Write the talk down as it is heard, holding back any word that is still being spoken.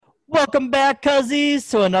Welcome back, Cuzzies,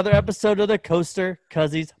 to another episode of the Coaster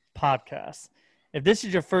Cuzzies podcast. If this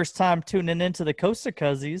is your first time tuning into the Coaster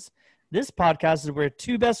Cuzzies, this podcast is where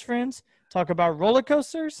two best friends talk about roller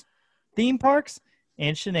coasters, theme parks,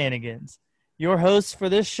 and shenanigans. Your hosts for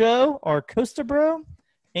this show are Coaster Bro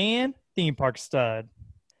and Theme Park Stud.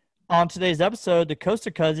 On today's episode, the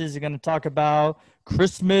Coaster Cuzzies are going to talk about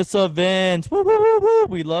Christmas events. Woo, woo, woo, woo.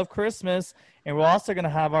 We love Christmas. And we're also going to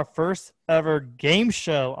have our first ever game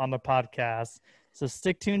show on the podcast. So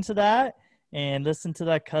stick tuned to that and listen to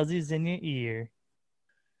that Cuzzies in your ear.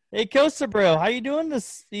 Hey, Coaster Bro, how you doing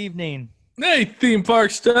this evening? Hey, Theme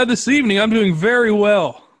Park Stud, this evening I'm doing very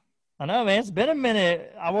well. I know, man. It's been a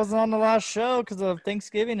minute. I wasn't on the last show because of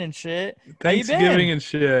Thanksgiving and shit. Thanksgiving and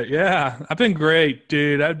shit. Yeah, I've been great,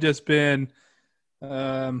 dude. I've just been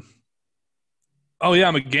I'm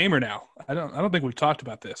a gamer now. I don't think we've talked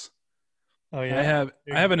about this. Oh yeah. I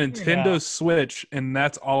have a Nintendo Switch, and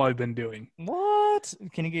that's all I've been doing. What?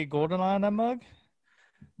 Can you get GoldenEye on that mug?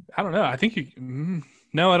 I don't know. I think you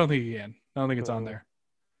no, I don't think you can. I don't think it's on there.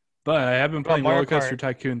 But I have been playing Roller Coaster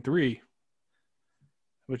Tycoon 3,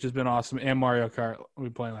 which has been awesome, and Mario Kart. We're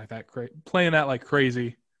playing like that, playing that like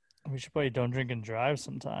crazy. We should play Don't Drink and Drive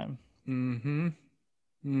sometime. The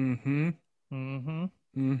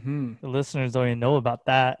listeners don't even know about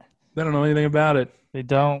that. They don't know anything about it. They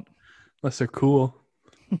don't. Unless they're cool.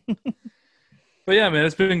 But yeah, man,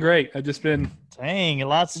 it's been great. I've just been... Dang,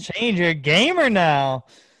 lots of change. You're a gamer now.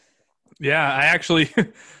 Yeah, I actually...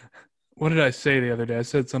 What did I say the other day? I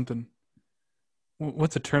said something...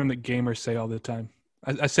 What's a term that gamers say all the time?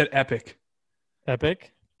 I said epic.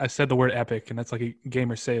 Epic? I said the word epic, and that's like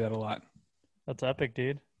gamers say that a lot. That's epic,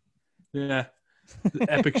 dude. Yeah.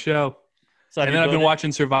 Epic show. So and then I've been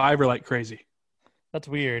watching Survivor like crazy. That's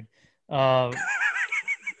weird.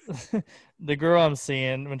 The girl I'm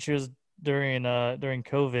seeing, when she was during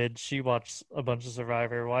COVID, she watched a bunch of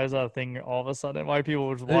Survivor. Why is that a thing all of a sudden? Why are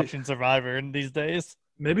people watching Survivor in these days?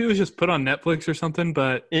 Maybe it was just put on Netflix or something,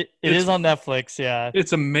 but it is on Netflix. Yeah,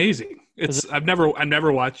 it's amazing. I've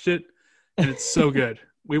never watched it, and it's so good.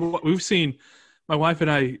 We've seen, my wife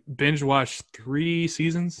and I binge watched 3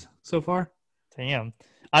 seasons so far. Damn,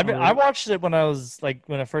 I watched it when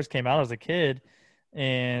it first came out as a kid.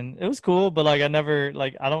 And it was cool, but I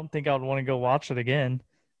don't think I would want to go watch it again.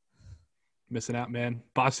 Missing out, man.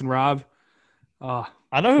 Boston Rob. I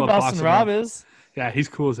know who Boston Rob is. Yeah, he's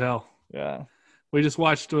cool as hell. Yeah. We just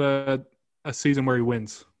watched a season where he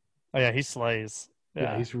wins. Oh, yeah, he slays.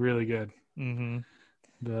 Yeah, he's really good. Mm-hmm.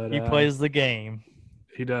 But he plays the game.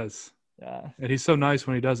 He does. Yeah. And he's so nice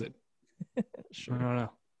when he does it. Sure. I don't know.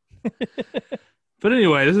 But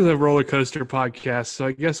anyway, this is a roller coaster podcast, so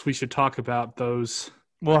I guess we should talk about those.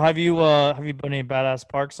 Well, have you been any badass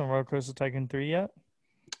parks on Roller Coaster Tycoon 3 yet?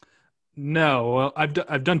 No. Well,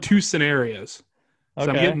 I've done 2 scenarios. Okay.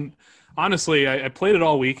 So I'm getting, honestly, I played it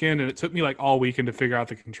all weekend, and it took me like all weekend to figure out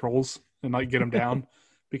the controls and like get them down,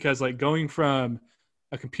 because like going from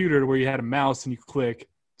a computer to where you had a mouse and you click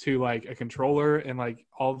to like a controller and like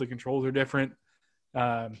all of the controls are different.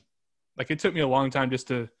 Like it took me a long time just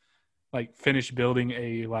to like finish building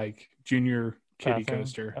a like junior kiddie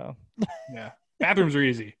coaster. Oh. Yeah. Bathrooms are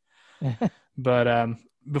easy. But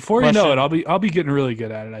before you know it, I'll be getting really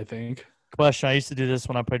good at it, I think. Question. I used to do this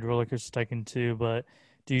when I played Roller Coaster Tycoon 2, but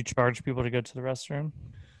do you charge people to go to the restroom?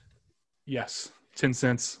 Yes. 10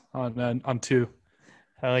 cents on 2.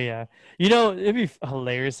 Hell yeah. It'd be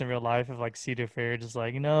hilarious in real life if like Cedar Fair just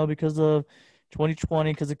like, because of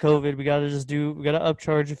 2020, because of COVID, we gotta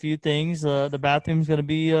upcharge a few things. The bathroom's gonna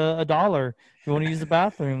be $1 if you want to use the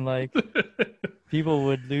bathroom. Like, people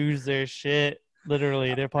would lose their shit.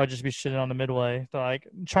 Literally, they'd probably just be shitting on the midway. They're like,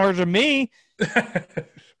 charging me.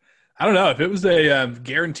 I don't know if it was a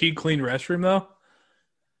guaranteed clean restroom though.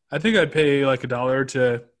 I think I'd pay like $1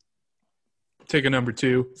 to take a number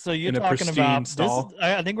 2. So you're in a talking pristine about stall. this?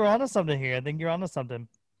 I think we're onto something here. I think you're onto something.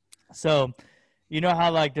 So. You know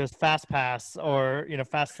how like there's Fast Pass or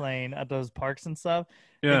Fast Lane at those parks and stuff?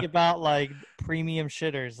 Yeah. Think about like premium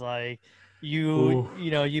shitters, like you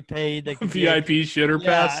paid like VIP shitter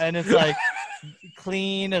pass. and it's like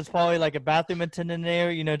clean. It's probably like a bathroom attendant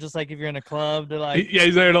there, just like if you're in a club, they're like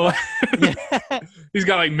he's there to yeah. He's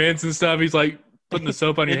got like mints and stuff. He's like putting the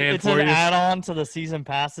soap on your hand for you. It's an add-on to the season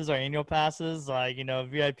passes or annual passes, like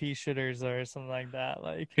VIP shitters or something like that.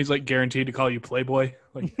 Like he's like guaranteed to call you Playboy,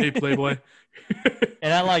 like hey Playboy.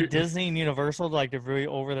 And at like Disney and Universal, like they're really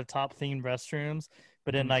over the top themed restrooms,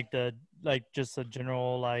 but in like just a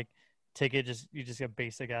general like ticket, you just get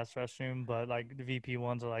basic ass restroom, but like the VP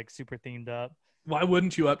ones are like super themed up. Why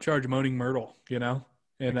wouldn't you upcharge Moaning Myrtle? And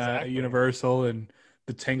Exactly. Universal and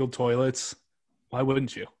the Tangled toilets. Why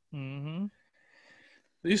wouldn't you? Mm-hmm.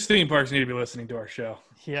 These theme parks need to be listening to our show.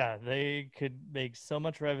 Yeah, they could make so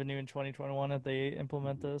much revenue in 2021 if they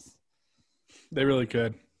implement this. They really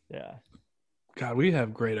could. Yeah. God, we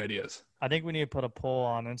have great ideas. I think we need to put a poll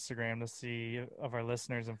on Instagram to see of our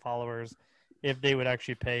listeners and followers if they would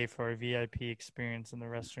actually pay for a VIP experience in the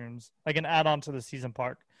restrooms, like an add-on to the season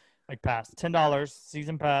park, like pass, $10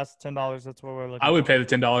 season pass, $10. That's what we're looking. I would for. pay the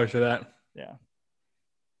 $10 for that. Yeah.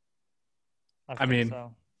 I mean,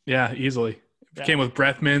 so. Yeah, easily. If it came with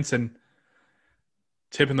breath mints and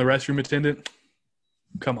tipping the restroom attendant,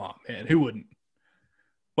 come on, man, who wouldn't?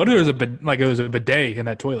 What if there was a bidet in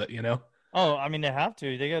that toilet? You know? Oh, I mean, they have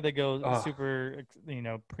to. They got to go super,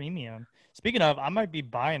 premium. Speaking of, I might be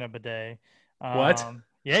buying a bidet. What?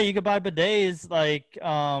 Yeah, you could buy bidets like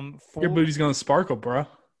your booty's gonna sparkle, bro.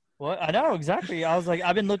 What? I know exactly. I was like,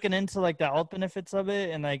 I've been looking into like the health benefits of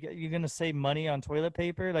it, and like you're gonna save money on toilet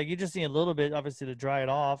paper. Like you just need a little bit, obviously, to dry it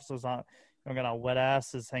off, so it's not you don't got wet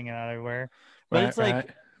asses hanging out everywhere. But it's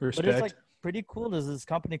like, pretty cool. There's this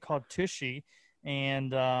company called Tushy,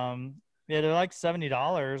 and yeah, they're like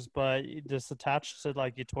 $70, but just attached to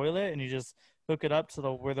like your toilet, and you just hook it up to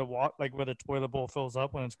where the toilet bowl fills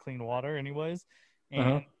up when it's clean water, anyways.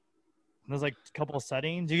 And there's like a couple of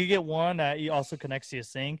settings. You can get one that also connects to your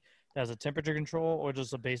sink that has a temperature control, or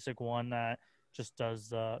just a basic one that just does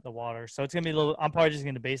the water. So it's gonna be a little. I'm probably just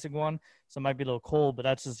getting the basic one, so it might be a little cold, but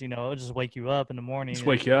that's just it'll just wake you up in the morning. Just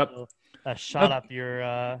wake you up. A shot up your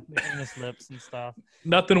anus lips and stuff.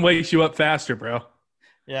 Nothing wakes you up faster, bro.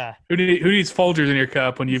 Yeah. Who needs Folgers in your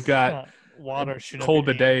cup when you've got water cold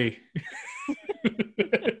bidet?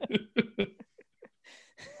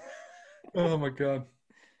 Oh my god.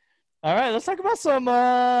 All right, let's talk about some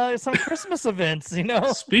Christmas events,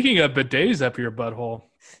 Speaking of bidets up your butthole.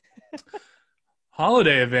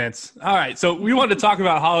 Holiday events. All right, so we wanted to talk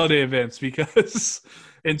about holiday events because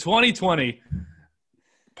in 2020,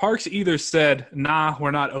 parks either said, nah,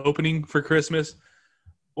 we're not opening for Christmas,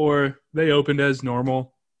 or they opened as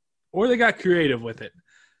normal, or they got creative with it.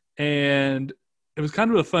 And it was kind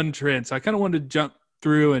of a fun trend. So I kind of wanted to jump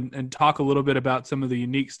through and talk a little bit about some of the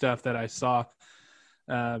unique stuff that I saw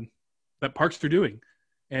that parks are doing.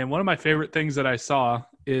 And one of my favorite things that I saw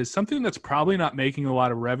is something that's probably not making a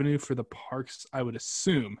lot of revenue for the parks, I would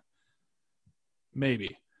assume.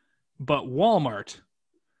 Maybe. But Walmart,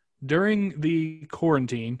 during the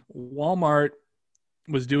quarantine, Walmart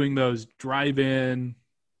was doing those drive-in.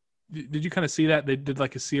 Did you kind of see that? They did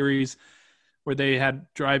like a series where they had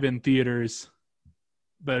drive-in theaters,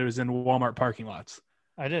 but it was in Walmart parking lots.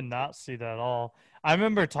 I did not see that at all. I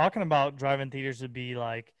remember talking about drive-in theaters would be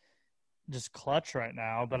like just clutch right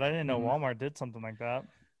now, but I didn't know Walmart did something like that.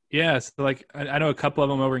 Yeah, so like I know a couple of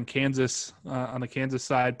them over in Kansas, on the Kansas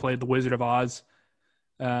side, played The Wizard of Oz,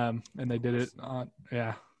 and they did it on,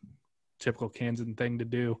 typical Kansas thing to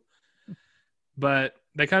do. But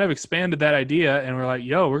they kind of expanded that idea, and we're like,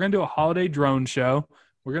 yo, we're going to do a holiday drone show.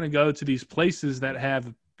 We're going to go to these places that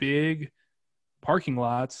have big parking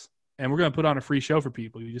lots, and we're going to put on a free show for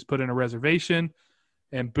people. You just put in a reservation,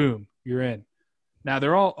 and boom, you're in. Now,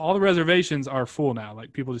 they're all the reservations are full now.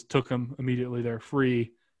 Like, people just took them immediately. They're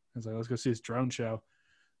free. I was like, let's go see this drone show.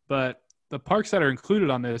 But the parks that are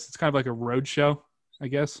included on this, it's kind of like a road show, I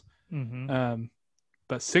guess. Mm-hmm.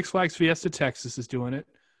 But Six Flags Fiesta Texas is doing it,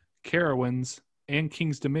 Carowinds, and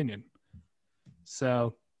King's Dominion.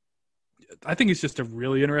 So I think it's just a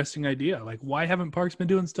really interesting idea. Like, why haven't parks been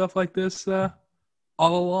doing stuff like this all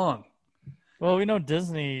along? Well, we know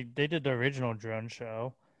Disney, they did the original drone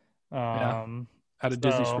show. Out of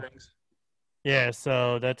Disney Springs. Yeah,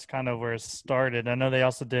 so that's kind of where it started. I know they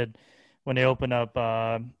also did, when they opened up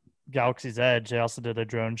Galaxy's Edge, they also did a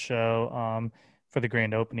drone show for the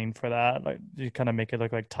grand opening for that. Like, you kind of make it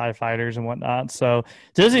look like TIE fighters and whatnot. So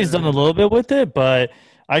Disney's done a little bit with it, but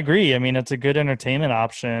I agree. I mean, it's a good entertainment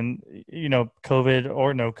option, COVID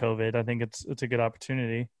or no COVID. I think it's a good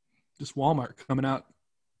opportunity. Just Walmart coming out,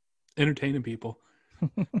 entertaining people.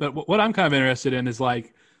 But what I'm kind of interested in is,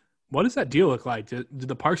 like, what does that deal look like? Did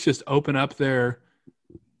the parks just open up their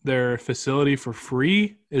facility for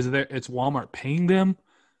free? It's Walmart paying them?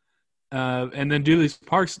 And then do these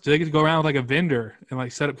parks, do they get to go around with like a vendor and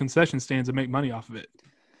like set up concession stands and make money off of it?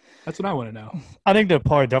 That's what I want to know. I think they'll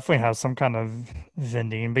probably definitely have some kind of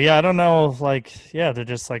vending. But yeah, I don't know if they're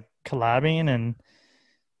just like collabing and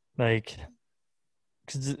like,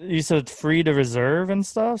 because you said it's free to reserve and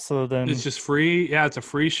stuff. So then it's just free. Yeah, it's a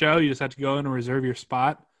free show. You just have to go in and reserve your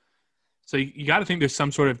spot. So you got to think there's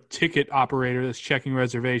some sort of ticket operator that's checking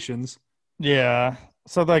reservations. Yeah.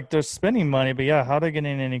 So like they're spending money, but yeah, how are they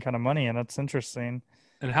getting any kind of money? And that's interesting.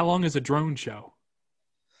 And how long is a drone show?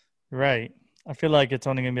 Right. I feel like it's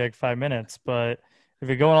only going to be like 5 minutes, but if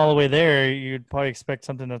you're going all the way there, you'd probably expect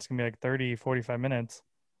something that's going to be like 30, 45 minutes.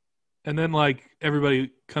 And then like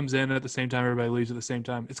everybody comes in at the same time, everybody leaves at the same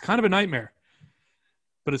time. It's kind of a nightmare,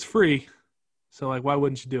 but it's free. So like, why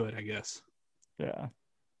wouldn't you do it? I guess. Yeah.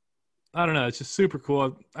 I don't know. It's just super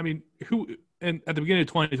cool. I mean, and at the beginning of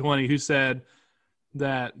 2020, who said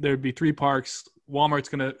that there'd be 3 parks? Walmart's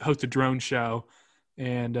going to host a drone show,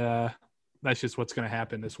 and that's just what's going to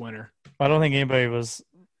happen this winter. I don't think anybody was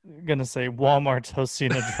going to say Walmart's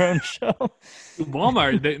hosting a drone show.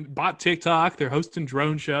 Walmart, they bought TikTok. They're hosting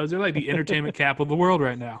drone shows. They're like the entertainment capital of the world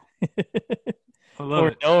right now. I love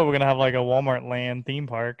it. No, we're going to have like a Walmart land theme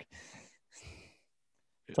park.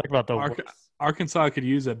 Talk about the worst. Arkansas could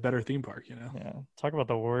use a better theme park, you know? Yeah. Talk about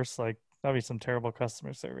the worst. Like, that'd be some terrible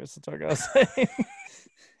customer service. That's what I got to say.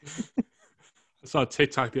 I saw a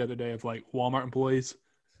TikTok the other day of like Walmart employees,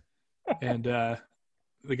 and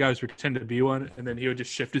the guy was pretending to be one, and then he would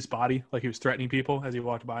just shift his body like he was threatening people as he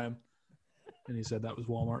walked by him. And he said that was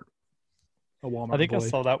Walmart. A Walmart I think employee.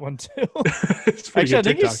 I saw that one too. Actually, I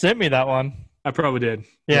think you sent me that one. I probably did.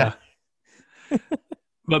 Yeah.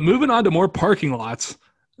 But moving on to more parking lots.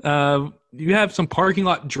 You have some parking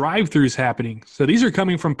lot drive-throughs happening. So these are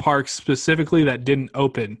coming from parks specifically that didn't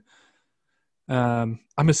open.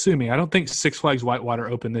 I'm assuming. I don't think Six Flags Whitewater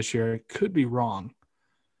opened this year. It could be wrong.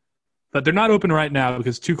 But they're not open right now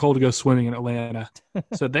because it's too cold to go swimming in Atlanta.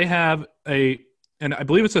 So they have and I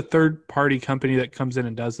believe it's a third-party company that comes in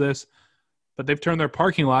and does this, but they've turned their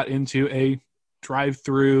parking lot into a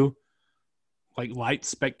drive-through, like, light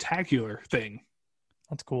spectacular thing.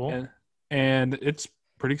 That's cool. And it's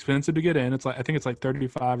pretty expensive to get in. It's like, I think it's like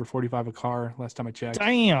 35 or 45 a car last time I checked.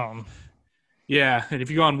 Damn. Yeah, and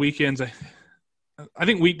if you go on weekends, I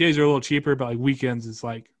think weekdays are a little cheaper, but like weekends is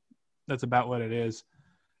like, that's about what it is.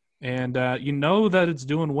 And you know that it's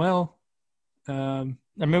doing well. I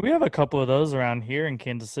mean, we have a couple of those around here in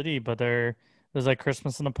Kansas City, but there's like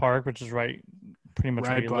Christmas in the Park, which is pretty much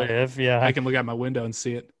where you live. Yeah, I can look out my window and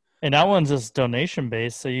see it. And that one's just donation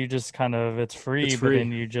based, so you just it's free, but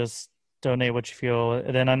then you just donate what you feel.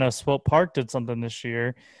 And then I know Swope Park did something this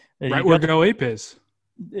year. Right where Go Ape is.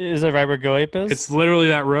 Is it right where Go Ape is? It's literally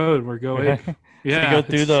that road where Go Ape. Yeah, so you go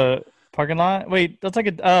through the parking lot. Wait, that's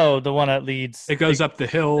like the one that leads. It goes up the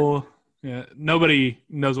hill. Yeah, nobody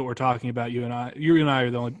knows what we're talking about. You and I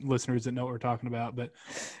are the only listeners that know what we're talking about. But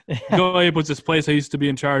Go Ape was this place I used to be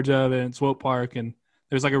in charge of in Swope Park, and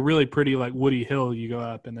there's like a really pretty like woody hill you go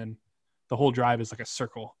up, and then the whole drive is like a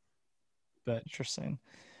circle. But interesting.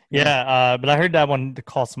 Yeah, but I heard that one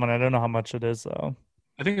costs money. I don't know how much it is though.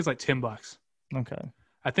 I think it's like $10. Okay.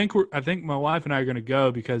 I think my wife and I are going to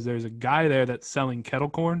go because there's a guy there that's selling kettle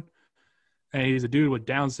corn, and he's a dude with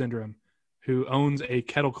Down syndrome who owns a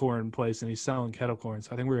kettle corn place, and he's selling kettle corn.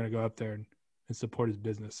 So I think we're going to go up there and support his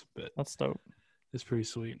business. But that's dope. It's pretty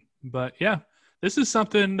sweet. But yeah, this is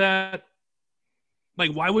something that,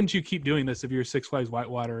 like, why wouldn't you keep doing this if you're Six Flags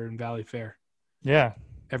Whitewater and Valley Fair? Yeah.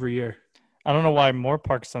 Every year. I don't know why more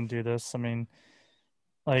parks don't do this. I mean,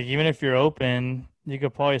 like, even if you're open, you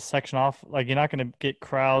could probably section off. Like, you're not going to get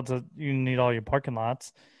crowds. You need all your parking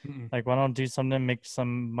lots. Mm-mm. Like, why don't do something, make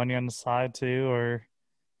some money on the side too? Or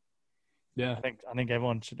yeah, I think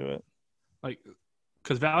everyone should do it. Like,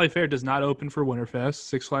 because Valley Fair does not open for Winterfest.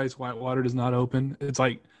 Six Flags Whitewater does not open. It's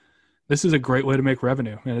like, this is a great way to make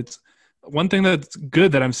revenue. And it's one thing that's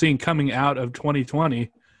good that I'm seeing coming out of 2020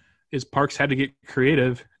 is parks had to get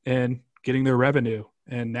creative in getting their revenue.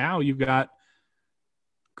 And now you've got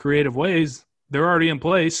creative ways. They're already in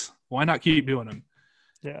place. Why not keep doing them?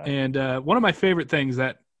 Yeah. And one of my favorite things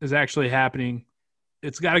that is actually happening,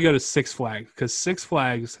 it's got to go to Six Flags, because Six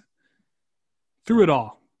Flags, through it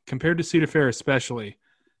all, compared to Cedar Fair especially,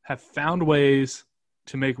 have found ways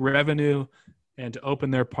to make revenue and to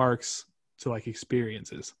open their parks to like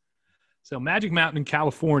experiences. So Magic Mountain in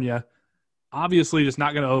California, obviously just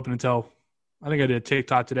not going to open until, I think I did a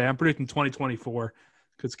TikTok today, I'm predicting 2024,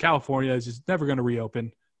 because California is just never going to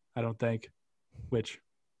reopen, I don't think, which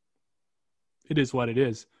it is what it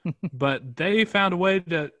is. But they found a way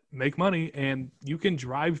to make money, and you can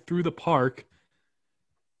drive through the park.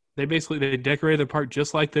 They decorate the park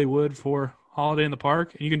just like they would for Holiday in the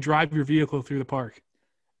Park, and you can drive your vehicle through the park.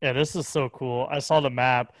 Yeah, this is so cool. I saw the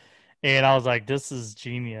map, and I was like, "This is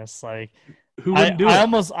genius!" Like, who wouldn't do it?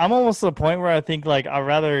 I'm almost to the point where I think like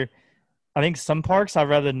I think some parks I'd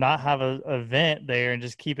rather not have an event there and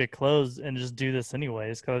just keep it closed and just do this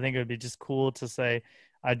anyways, because I think it would be just cool to say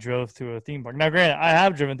I drove through a theme park. Now, granted, I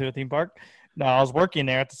have driven through a theme park. No, I was working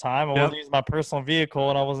there at the time. I wasn't using my personal vehicle,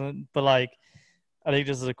 and I wasn't. But like, I think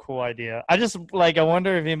this is a cool idea. I just I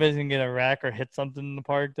wonder if anybody's gonna get a wreck or hit something in the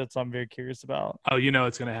park. That's what I'm very curious about. Oh, you know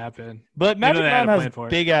it's gonna happen. But You know Magic they had a Mountain plan for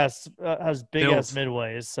it. has big ass Hills.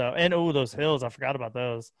 midways. So those hills, I forgot about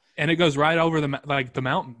those. And it goes right over the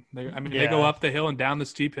mountain. They go Yeah. up the hill and down the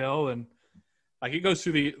steep hill, and like it goes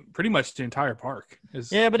through pretty much the entire park.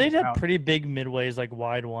 Yeah, but they have out. pretty big midways, like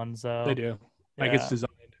wide ones though. They do. Like Yeah. it's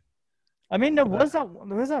designed. I mean, there was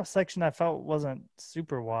that section I felt wasn't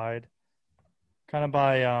super wide. Kind of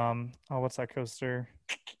by what's that coaster?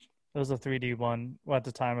 It was a 3D one. Well, at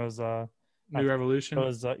the time it was New Revolution. It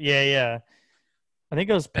was yeah. I think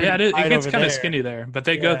it was pretty Yeah, it wide gets over kind of there. skinny there, but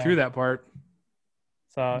they go Yeah. through that part.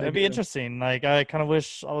 So They it'd be do. interesting. Like I kind of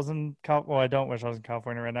wish I was in well, I don't wish I was in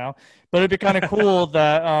California right now, but it'd be kind of cool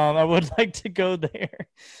that I would like to go there.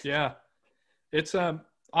 Yeah, it's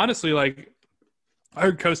honestly like I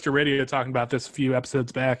heard Coaster Radio talking about this a few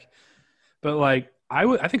episodes back, but like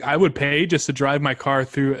I think I would pay just to drive my car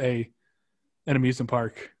through an amusement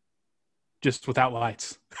park, just without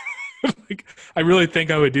lights. Like I really think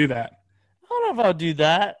I would do that. I don't know if I'll do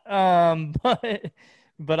that,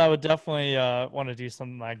 but I would definitely want to do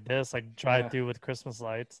something like this, like drive through with Christmas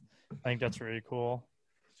lights. I think that's really cool.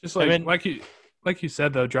 Just like I mean- like you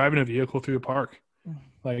said though, driving a vehicle through a park.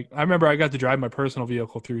 Like I remember I got to drive my personal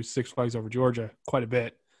vehicle through Six Flags Over Georgia quite a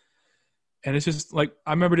bit. And it's just like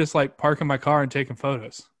I remember just like parking my car and taking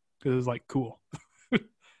photos because it was like cool.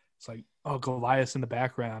 It's like, oh, Goliath in the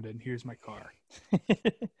background and here's my car.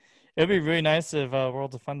 It'd be really nice if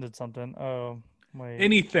World of Fun did something. Oh, wait.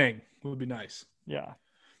 Anything would be nice. Yeah.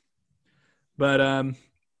 But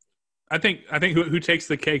I think who takes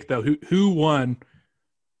the cake though? Who won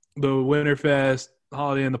the Winterfest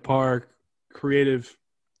Holiday in the Park Creative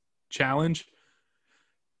Challenge?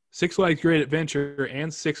 Six Flags Great Adventure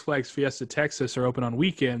and Six Flags Fiesta Texas are open on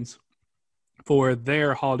weekends for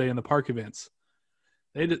their Holiday in the Park events.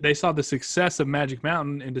 They saw the success of Magic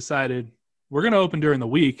Mountain and decided we're going to open during the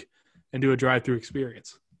week and do a drive-through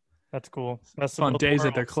experience. That's cool. That's On both days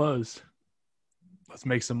that they're worlds. closed. Let's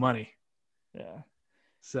make some money. Yeah.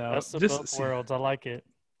 So That's the just both worlds. I like it.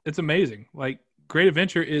 it's amazing. Like Great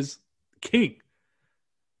Adventure is king.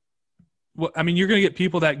 Well, I mean, you're going to get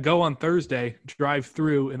people that go on Thursday, drive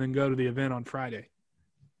through, and then go to the event on Friday.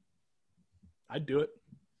 I'd do it.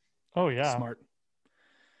 Oh yeah. Smart.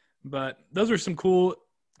 But those are some cool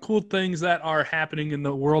things that are happening in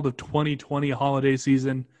the world of 2020 holiday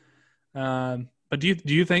season. But do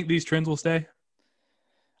you think these trends will stay?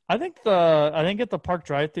 I think if the park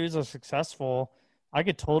drive-throughs are successful, I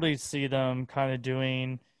could totally see them kind of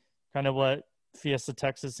doing kind of what Fiesta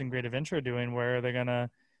Texas and Great Adventure are doing, where they're gonna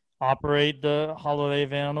operate the holiday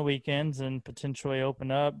event on the weekends and potentially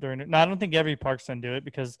open up during. Now, I don't think every park's gonna do it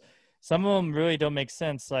because some of them really don't make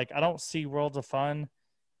sense. Like I don't see Worlds of Fun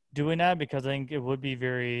doing that because I think it would be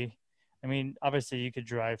very. I mean, obviously you could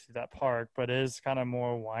drive through that park, but it is kind of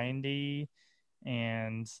more windy,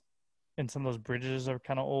 and some of those bridges are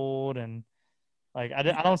kind of old, and like I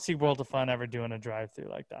don't see World of Fun ever doing a drive-through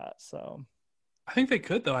like that. So I think they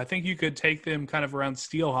could, though. I think you could take them kind of around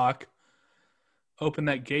Steelhawk, open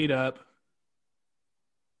that gate up,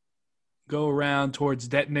 go around towards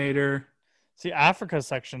Detonator. see, Africa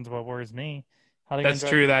section's what worries me. How they That's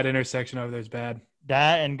gonna true. That intersection over there is bad.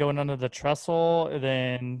 that and going under the trestle, and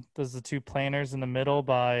then there's the two planters in the middle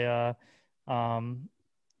by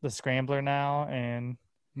the Scrambler now, and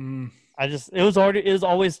it was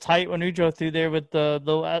always tight when we drove through there with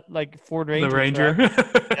the like Ford Ranger. The Ranger.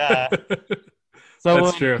 Yeah. So That's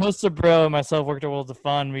when true. Costa Bro and myself worked at Worlds of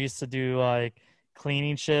Fun, we used to do like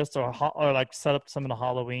cleaning shifts or like set up some of the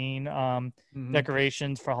Halloween Mhm.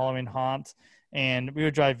 decorations for Halloween haunts, and we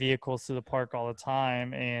would drive vehicles through the park all the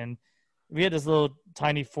time, and we had this little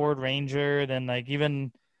tiny Ford Ranger, then like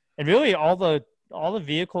even and really all the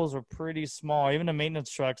vehicles were pretty small, even the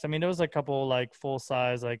maintenance trucks. I mean, there was a couple like full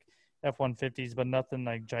size like F-150s, but nothing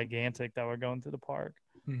like gigantic that were going through the park.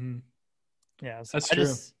 Mhm. Yeah, so That's true.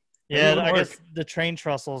 Maybe it Yeah, would I work. guess the train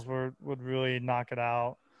trestles would really knock it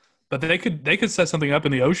out. But they could set something up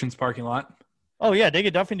in the Oceans parking lot. Oh yeah, they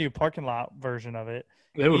could definitely do a parking lot version of it.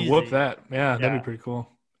 They would whoop Easy. that. Yeah, that'd Yeah. be pretty cool.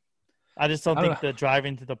 I just don't I think don't the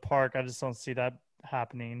driving to the park. I just don't see that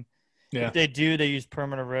happening. Yeah. If they do, they use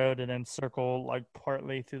permanent road and then circle like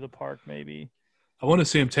partly through the park, maybe. I want to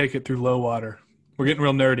see him take it through low water. We're getting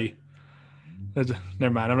real nerdy.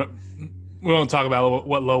 Never mind. We won't talk about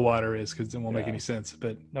what low water is because it won't make Yeah. any sense.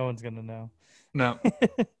 But No one's gonna know. no.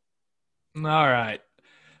 All right.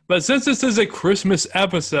 But since this is a Christmas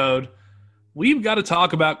episode, we've got to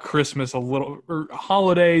talk about Christmas a little, or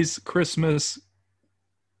holidays, Christmas,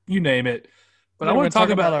 you name it. But I Yeah, want we're to talk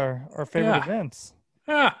gonna about our favorite Yeah. events.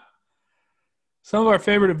 Yeah. some of our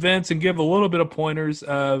favorite events and give a little bit of pointers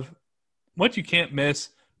of what you can't miss,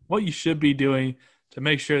 what you should be doing to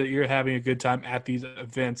make sure that you're having a good time at these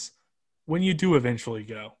events when you do eventually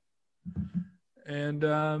go.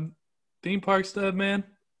 And theme park stuff, man.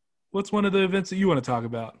 What's one of the events that you want to talk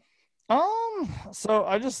about? So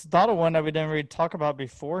I just thought of one that we didn't really talk about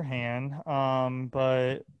beforehand.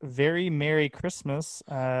 But Very Merry Christmas.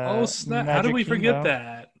 Oh snap! How did Magic we forget Kingdom.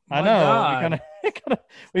 that? I My know. God.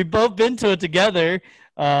 We both been to it together.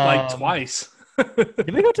 Like twice.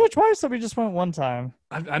 Did we go to it twice or we just went one time?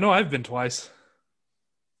 I know I've been twice.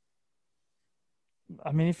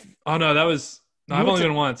 I mean, Oh no, I've only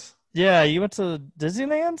been once. Yeah, you went to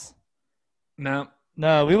Disneyland? No,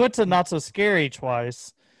 No, we went to Not So Scary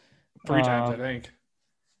twice. 3 times I think.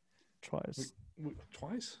 Twice.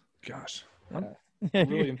 Twice? Gosh, Yeah. I'm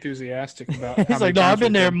really enthusiastic about. How He's many like, no, times I've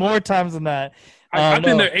been we've there more times than that. I've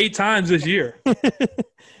been there 8 times this year.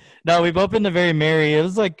 No, we've opened the Very Merry. It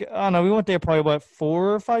was like, I don't know, we went there probably,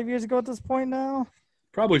 4 or 5 years ago at this point now?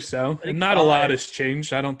 Probably so. think And not a 5. lot has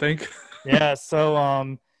changed, I don't think. Yeah,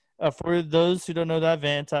 so for those who don't know that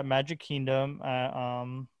event at Magic Kingdom at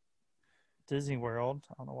Disney World,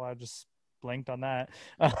 I don't know why I just blanked on that.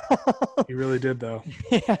 You really did, though.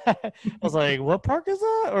 Yeah. I was like, what park is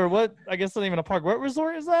that? Or what? I guess not even a park. What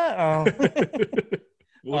resort is that?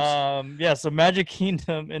 Yeah, so Magic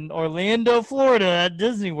Kingdom in Orlando, Florida at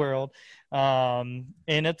Disney World. And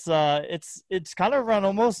it's kind of run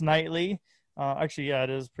almost nightly. Actually, yeah,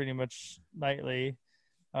 it is pretty much nightly.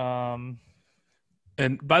 And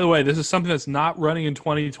by the way, this is something that's not running in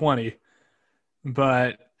 2020,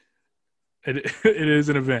 but it is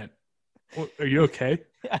an event. Are you okay?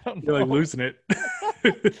 I don't know. You're like losing it.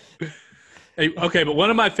 Hey, okay, but one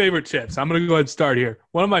of my favorite tips, I'm going to go ahead and start here.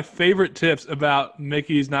 One of my favorite tips about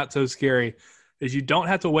Mickey's Not So Scary is you don't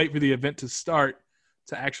have to wait for the event to start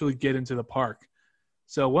to actually get into the park.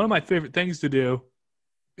 So one of my favorite things to do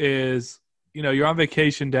is, you're on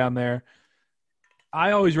vacation down there.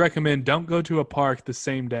 I always recommend don't go to a park the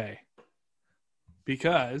same day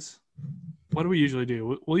because what do we usually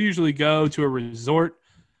do? We'll usually go to a resort,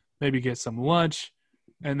 maybe get some lunch,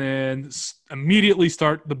 and then immediately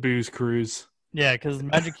start the booze cruise. Yeah, because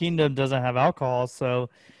Magic Kingdom doesn't have alcohol, so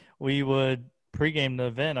we would pregame the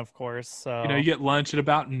event, of course. So you get lunch at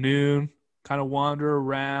about noon, kind of wander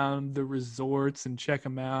around the resorts and check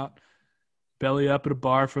them out, belly up at a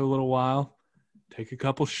bar for a little while, take a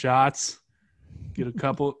couple shots, get a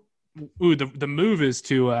couple. Ooh, the move is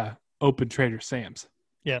to open Trader Sam's.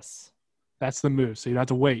 Yes. That's the move. So you don't have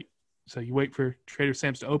to wait. So you wait for Trader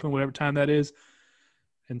Sam's to open, whatever time that is,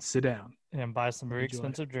 and sit down. And buy some very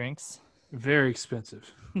expensive drinks. Very expensive.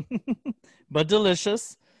 But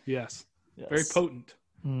delicious. Yes. Very potent.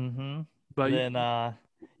 Mm-hmm. But then,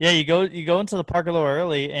 you go into the park a little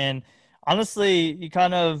early, and honestly, you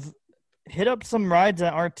kind of hit up some rides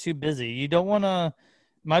that aren't too busy. You don't want to.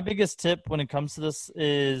 My biggest tip when it comes to this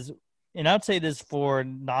is, and I'd say this for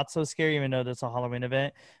Not So Scary, even though that's a Halloween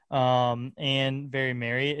event, and Very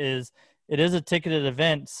Merry, is it is a ticketed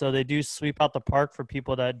event, so they do sweep out the park for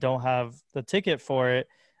people that don't have the ticket for it.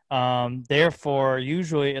 Therefore,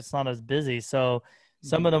 usually it's not as busy. So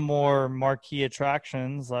some of the more marquee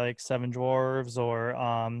attractions like Seven Dwarves or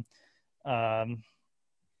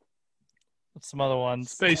some other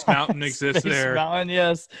ones. Space Mountain exists Space there. Mountain,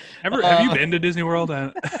 yes. Have you been to Disney World?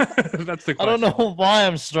 That's the question. I don't know why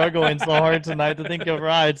I'm struggling so hard tonight to think of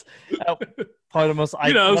rides. Probably the most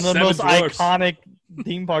one of the most iconic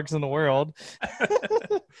theme parks in the world.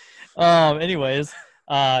 Anyways,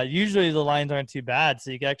 usually the lines aren't too bad,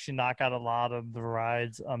 so you can actually knock out a lot of the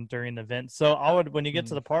rides during the event. So I would, when you get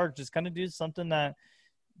to the park, just kind of do something that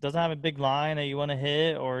doesn't have a big line that you want to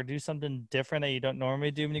hit, or do something different that you don't normally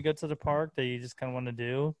do when you go to the park that you just kind of want to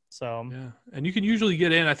do. So yeah, and you can usually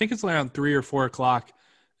get in. I think it's around 3 or 4 o'clock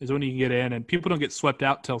is when you can get in, and people don't get swept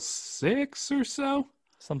out till 6 or so.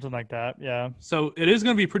 Something like that, yeah. So it is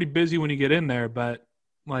going to be pretty busy when you get in there, but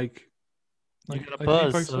you got a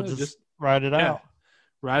buzz, so just ride it out.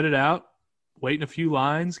 Ride it out, wait in a few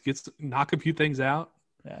lines, knock a few things out.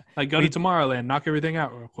 Yeah. Like go to Tomorrowland, knock everything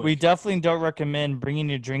out real quick. We definitely don't recommend bringing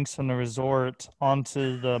your drinks from the resort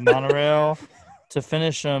onto the monorail to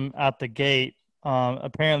finish them at the gate.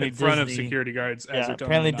 Apparently, in front Disney, of security guards.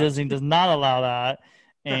 Apparently, Disney does not allow that,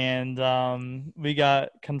 and we got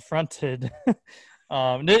confronted.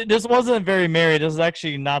 This wasn't Very Merry. This was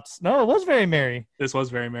actually not. No, it was Very Merry. This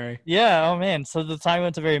was Very Merry. Yeah. Oh man. So the time we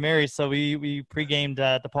went to Very Merry. So we pre-gamed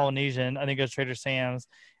at the Polynesian. I think it was Trader Sam's,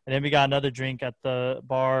 and then we got another drink at the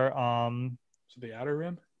bar. So the Outer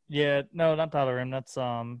Rim. Yeah. No, not the Outer Rim. That's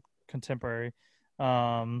Contemporary.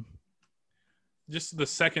 just the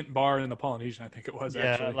second bar in the Polynesian, I think it was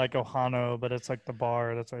actually. like Ohano, but it's like the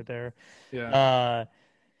bar that's right there. Yeah.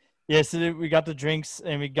 Yeah, so we got the drinks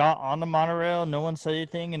and we got on the monorail. No one said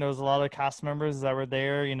anything, and there was a lot of cast members that were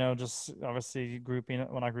there. Just obviously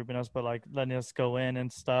not grouping us, but like letting us go in and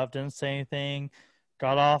stuff. Didn't say anything.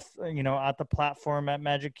 Got off, at the platform at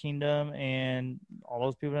Magic Kingdom, and all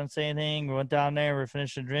those people didn't say anything. We went down there, we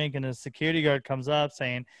finished the drink, and the security guard comes up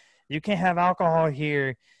saying, "You can't have alcohol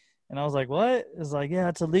here." And I was like, "What?" It's like, "Yeah,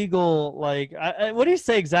 it's illegal." Like, what did he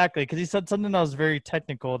say exactly? Because he said something that was very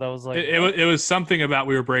technical. That was like, it was something about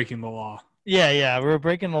we were breaking the law. Yeah, we were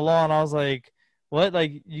breaking the law, and I was like, "What?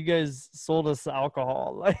 Like, you guys sold us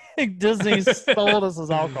alcohol? Like, Disney sold us as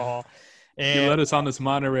alcohol." And you let us on this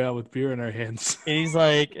monorail with beer in our hands. And he's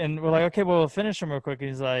like, and we're like, "Okay, well, we'll finish him real quick." And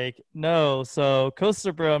he's like, "No." So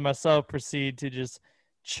Coaster Bro and myself proceed to just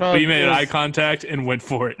chug. We made eye contact and went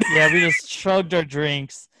for it. Yeah, we just chugged our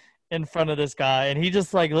drinks in front of this guy, and he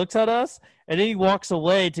just like looks at us, and then he walks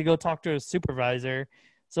away to go talk to his supervisor.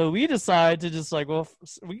 So we decide to just like, well,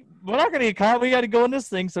 we're not going to get caught. We got to go in this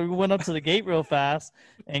thing. So we went up to the gate real fast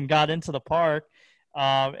and got into the park.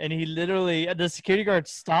 And he literally, the security guard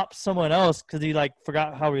stopped someone else because he like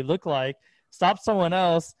forgot how we looked like, stopped someone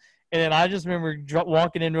else. And then I just remember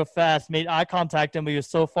walking in real fast, made eye contact him, but he was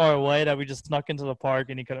so far away that we just snuck into the park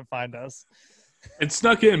and he couldn't find us. And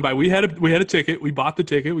snuck in by we had a ticket. We bought the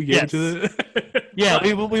ticket. We gave it to the. Yeah,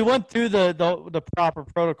 we went through the proper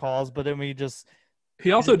protocols, but then we just.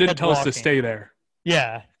 He also didn't tell us to stay there.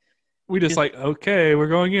 Yeah. We just okay, we're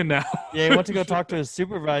going in now. Yeah, he went to go talk to his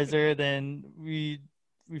supervisor. Then we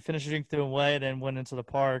finished the drink, threw him away, then went into the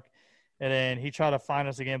park. And then he tried to find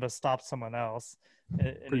us again, but stopped someone else.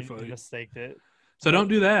 And he mistaked it. So don't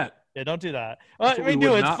do that. Yeah, don't do that. Well, we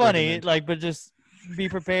do. It's funny, but just be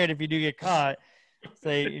prepared if you do get caught.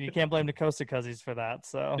 Say you can't blame the Coaster Cousins for that.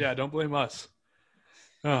 So yeah, don't blame us.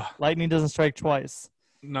 Lightning doesn't strike twice.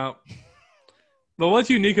 No. But what's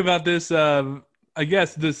unique about this, I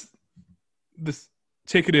guess this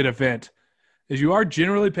ticketed event is you are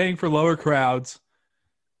generally paying for lower crowds,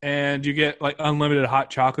 and you get like unlimited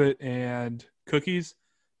hot chocolate and cookies.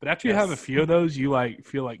 But after you have a few of those, you like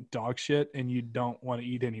feel like dog shit and you don't want to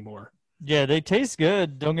eat anymore. Yeah, they taste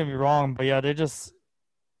good. Don't get me wrong, but yeah,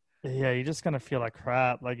 you just kind of feel like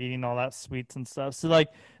crap, like eating all that sweets and stuff. So like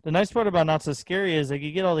the nice part about Not So Scary is like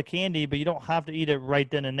you get all the candy, but you don't have to eat it right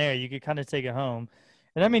then and there. You could kind of take it home.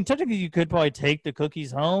 And I mean, technically you could probably take the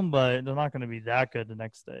cookies home, but they're not going to be that good the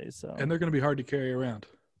next day. So and they're going to be hard to carry around.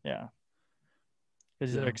 Yeah.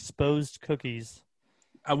 Because they're exposed cookies.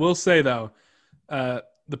 I will say though,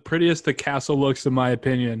 the prettiest the castle looks, in my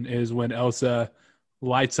opinion, is when Elsa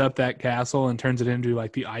lights up that castle and turns it into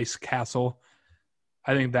like the ice castle.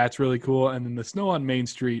 I think that's really cool. And then the snow on Main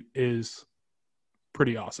Street is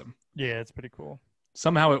pretty awesome. Yeah, it's pretty cool.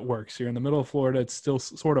 Somehow it works. You're in the middle of Florida. It's still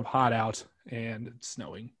sort of hot out and it's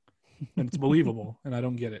snowing. And it's believable. And I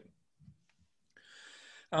don't get it.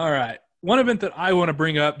 All right. One event that I want to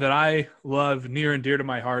bring up that I love near and dear to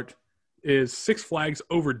my heart is Six Flags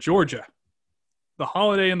Over Georgia. The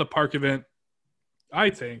Holiday in the Park event,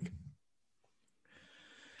 I think,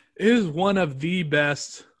 is one of the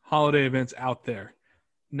best holiday events out there.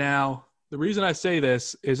 Now, the reason I say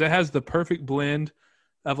this is it has the perfect blend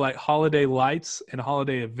of like holiday lights and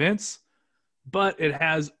holiday events, but it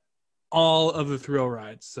has all of the thrill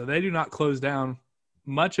rides. So they do not close down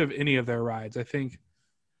much of any of their rides. I think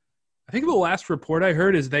the last report I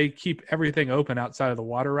heard is they keep everything open outside of the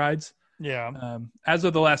water rides. Yeah. As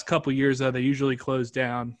of the last couple of years, though, they usually close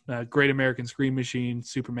down Great American Scream Machine,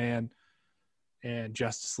 Superman, and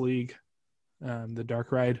Justice League, the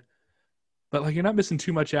dark ride. But like you're not missing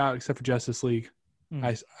too much out except for Justice League,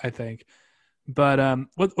 I think. But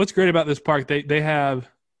what's great about this park, they have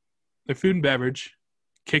their food and beverage,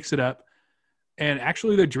 kicks it up, and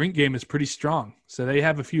actually their drink game is pretty strong. So they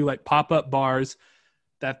have a few like pop-up bars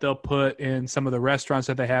that they'll put in some of the restaurants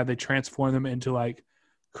that they have. They transform them into like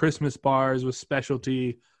Christmas bars with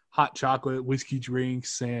specialty hot chocolate, whiskey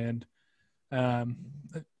drinks, and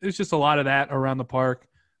there's just a lot of that around the park.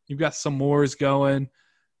 You've got s'mores going.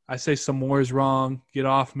 I say s'mores wrong. Get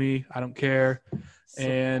off me. I don't care. S'mores?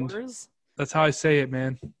 And that's how I say it,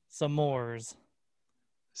 man. S'mores.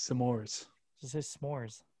 S'mores. Just say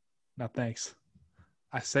s'mores. No, thanks.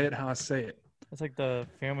 I say it how I say it. It's like the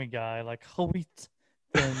Family Guy, like wheat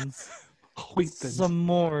thins. Wheat thins.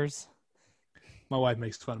 S'mores. My wife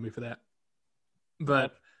makes fun of me for that.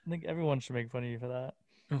 But I think everyone should make fun of you for that.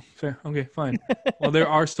 Oh, fair. Okay, fine. Well, there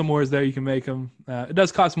are s'mores there. You can make them. It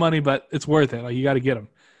does cost money, but it's worth it. Like you got to get them.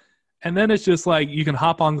 And then it's just like you can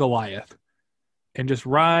hop on Goliath and just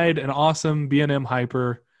ride an awesome B&M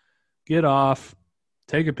Hyper, get off,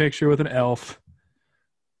 take a picture with an elf.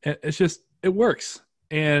 It's just, it works.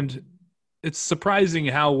 And it's surprising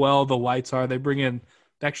how well the lights are. They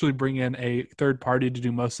actually bring in a third party to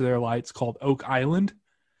do most of their lights called Oak Island.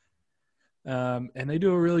 And they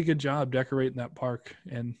do a really good job decorating that park.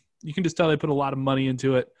 And you can just tell they put a lot of money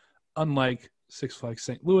into it, unlike Six Flags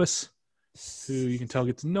St. Louis, who you can tell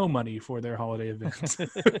gets no money for their holiday events.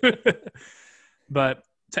 But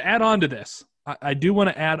to add on to this, I do want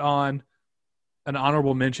to add on an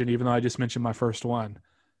honorable mention, even though I just mentioned my first one.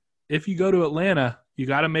 If you go to Atlanta, you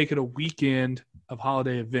got to make it a weekend of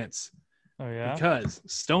holiday events. Oh, yeah? Because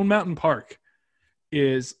Stone Mountain Park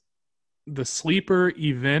is the sleeper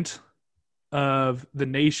event of the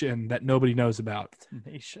nation that nobody knows about.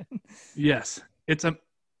 Nation. Yes. For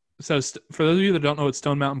those of you that don't know what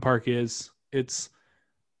Stone Mountain Park is, it's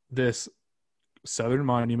this Southern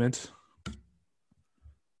monument.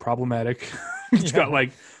 Problematic. It's got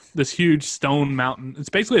like this huge stone mountain. It's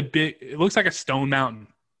basically it looks like a stone mountain.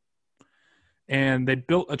 And they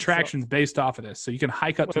built attractions based off of this. So you can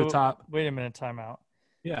hike up to the top. Wait a minute, time out.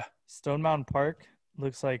 Yeah. Stone Mountain Park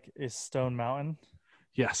looks like it's Stone Mountain.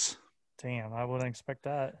 Yes. Damn, I wouldn't expect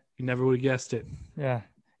that. You never would have guessed it. Yeah.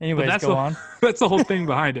 Anyways, go on. That's the whole thing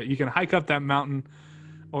behind it. You can hike up that mountain,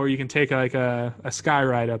 or you can take like a sky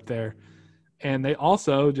ride up there. And they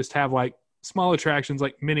also just have like small attractions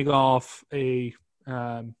like mini golf, a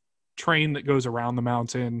train that goes around the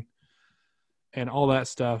mountain, and all that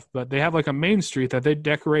stuff. But they have like a main street that they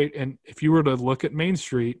decorate. And if you were to look at Main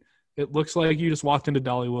Street, it looks like you just walked into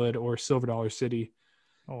Dollywood or Silver Dollar City.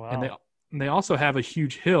 Oh, wow. And they also have a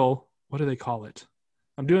huge hill. What do they call it?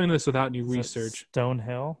 I'm doing this without any research. Stone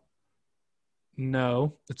Hill?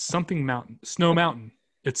 No, it's something mountain. Snow Mountain.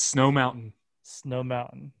 It's Snow Mountain. Snow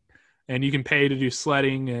Mountain. And you can pay to do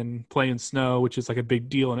sledding and play in snow, which is like a big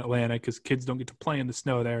deal in Atlanta because kids don't get to play in the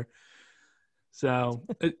snow there. So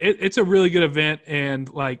it's a really good event. And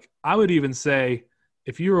like, I would even say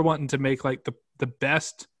if you were wanting to make like the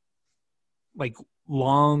best, like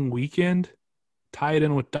long weekend, tie it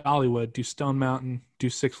in with Dollywood, do Stone Mountain, do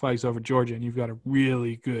Six Flags Over Georgia, and you've got a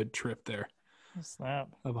really good trip there. Snap.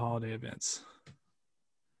 Of holiday events.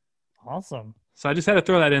 Awesome. So I just had to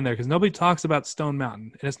throw that in there because nobody talks about Stone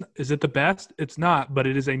Mountain. And is it the best? It's not, but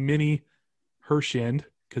it is a mini Herschend,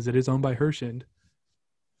 because it is owned by Herschend,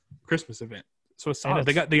 Christmas event. So it's solid.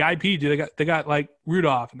 They got the IP, dude. They got like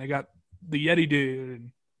Rudolph, and they got the Yeti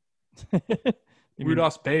dude, and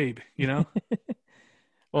Rudolph's babe, you know?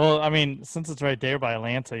 Well, I mean, since it's right there by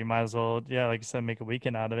Atlanta, you might as well, like you said, make a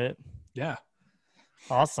weekend out of it. Yeah.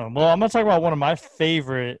 Awesome. Well, I'm going to talk about one of my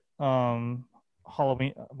favorite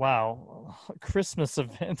Halloween, Christmas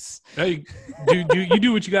events. Hey, you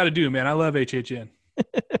do what you got to do, man. I love HHN.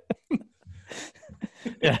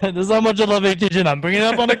 Yeah, there's how much I love HHN. I'm bringing it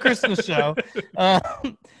up on a Christmas show.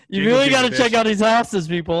 You really got to check out these houses,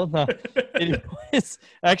 people. No. Anyways,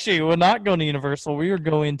 actually, we're not going to Universal. We are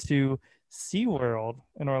going to SeaWorld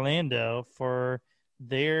in Orlando for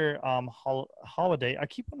their holiday. I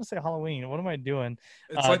keep wanting to say Halloween. What am I doing?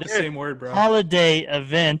 It's like the same word, bro. Holiday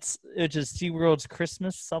event, which is SeaWorld's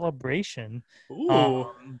Christmas celebration. Ooh.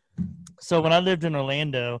 So when I lived in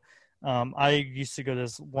Orlando, I used to go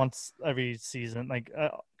this once every season, like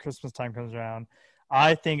Christmas time comes around.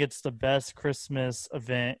 I think it's the best Christmas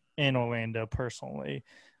event in Orlando, personally.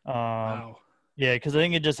 Wow. Yeah, because I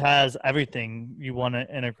think it just has everything you want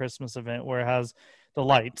in a Christmas event, where it has the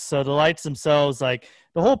lights. So the lights themselves, like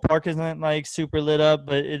the whole park isn't like super lit up,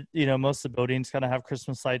 but most of the buildings kind of have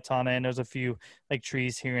Christmas lights on it, and there's a few like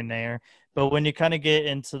trees here and there. But when you kind of get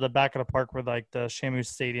into the back of the park where like the Shamu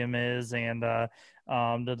Stadium is, and the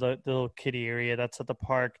little kiddie area that's at the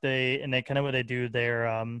park, they kind of, where they do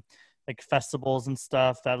their like festivals and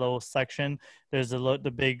stuff, that little section, there's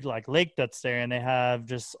the big like lake that's there, and they have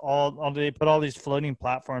just they put all these floating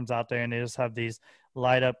platforms out there, and they just have these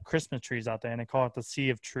light up Christmas trees out there, and they call it the Sea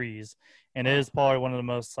of Trees. And it is probably one of the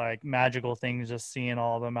most like magical things, just seeing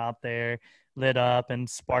all of them out there lit up and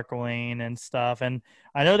sparkling and stuff. And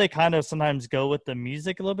I know they kind of sometimes go with the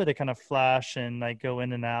music a little bit. They kind of flash and like go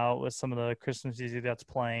in and out with some of the Christmas music that's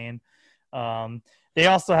playing. They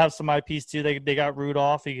also have some IPs too. They got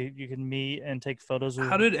Rudolph. You can meet and take photos with.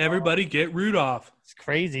 How did everybody get Rudolph? It's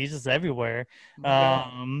crazy. He's just everywhere.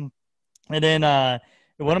 And then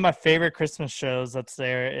one of my favorite Christmas shows that's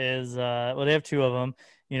there is they have two of them.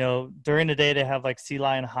 During the day they have like Sea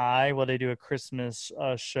Lion High, where they do a Christmas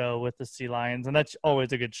show with the sea lions, and that's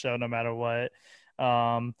always a good show no matter what.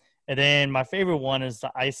 And then my favorite one is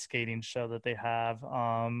the ice skating show that they have,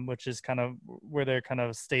 which is kind of where they're kind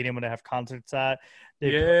of a stadium where they have concerts at.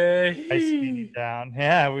 They put ice skating down.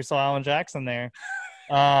 Yeah, we saw Alan Jackson there.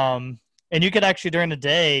 And you could actually during the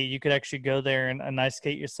day, you could actually go there and ice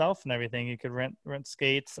skate yourself and everything. You could rent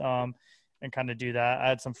skates and kind of do that. I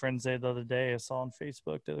had some friends there the other day. I saw on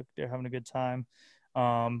Facebook they're having a good time.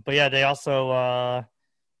 But yeah, they also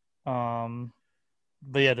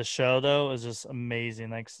but yeah, the show though was just amazing.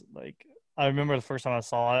 Like I remember the first time I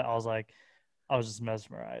saw it, I was just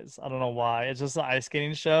mesmerized. I don't know why. It's just an ice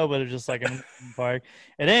skating show, but it's just like an amusement park.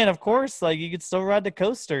 And then, of course, like you could still ride the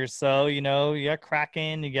coasters. So, you know, you got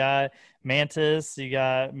Kraken, you got Mantis, you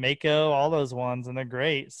got Mako, all those ones, and they're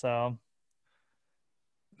great. So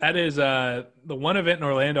That is the one event in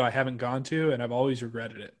Orlando I haven't gone to, and I've always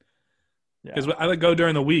regretted it. Because yeah. I would go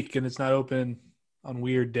during the week, and it's not open on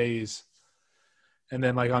weird days. And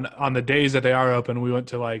then, like, on the days that they are open, we went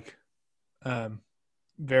to, like,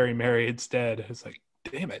 Very Merry instead. It's like,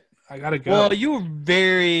 damn it, I gotta go. Well, you were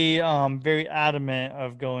very adamant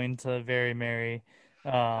of going to Very Merry.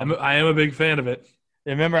 I am a big fan of it.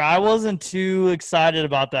 Remember, I wasn't too excited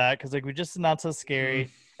about that because like we just not so scary.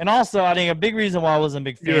 And also, I think a big reason why I wasn't a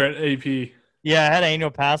big fan. You're at AP. Yeah, I had an annual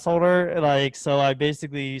pass holder, like so. I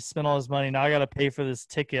basically spent all this money. Now I got to pay for this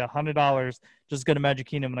ticket, $100, just go to Magic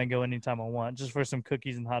Kingdom and I go anytime I want, just for some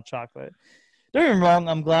cookies and hot chocolate. Don't get me wrong,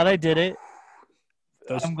 I'm glad I did it.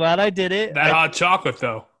 I'm glad I did it. Hot chocolate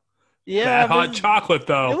though. Yeah, that hot chocolate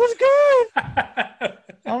though. It was good.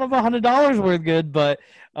 I don't know if $100 worth good, but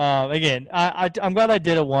again, I'm glad I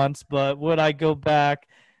did it once. But would I go back?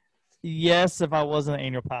 Yes, if I wasn't an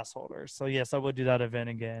annual pass holder. So yes, I would do that event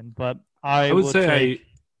again. But I would say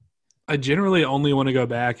I generally only want to go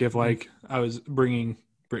back if like I was bringing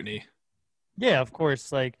Brittany. Yeah, of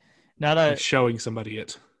course. Like now that like showing somebody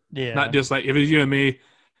it. Yeah. Not just like if it's you and me,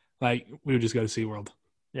 like we would just go to SeaWorld.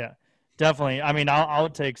 Yeah, definitely. I mean, I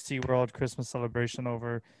would take SeaWorld Christmas Celebration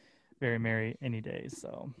over Very Merry any day.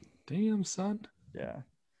 So damn, son. Yeah.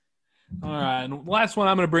 All right. And last one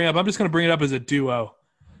I'm going to bring up. I'm just going to bring it up as a duo.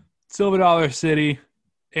 Silver Dollar City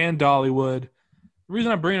and Dollywood. The reason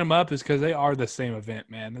I'm bringing them up is because they are the same event,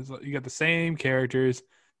 man. You got the same characters,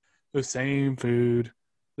 the same food,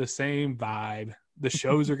 the same vibe. The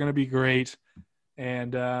shows are going to be great.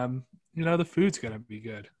 And, you know, the food's going to be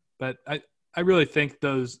good. But I really think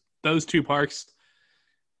those two parks,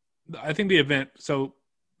 I think the event, so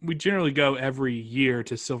we generally go every year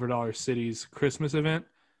to Silver Dollar City's Christmas event.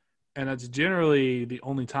 And that's generally the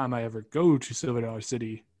only time I ever go to Silver Dollar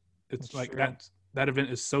City. It's that's like true. That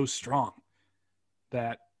event is so strong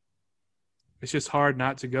that it's just hard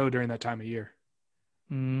not to go during that time of year.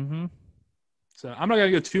 Mm-hmm. So I'm not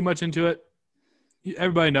going to go too much into it.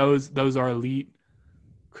 Everybody knows those are elite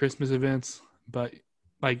Christmas events, but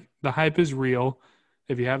like the hype is real.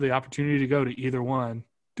 If you have the opportunity to go to either one,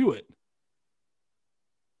 do it.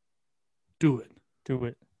 Do it. Do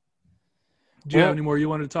it. Do you have any more you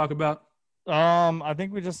wanted to talk about? I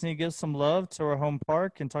think we just need to give some love to our home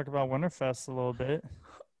park and talk about Winterfest a little bit.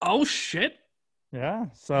 Oh shit! Yeah.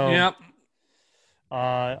 So. Yep.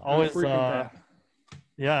 Always.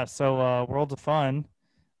 Yeah. So Worlds of Fun,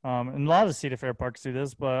 and a lot of Cedar Fair parks do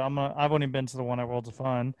this, but I've only been to the one at Worlds of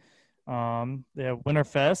Fun. They have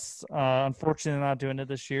Winterfest. Unfortunately, not doing it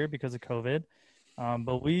this year because of COVID.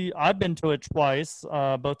 But I've been to it twice.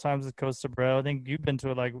 Both times at Costa Bro. I think you've been to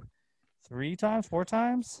it like 3 times, 4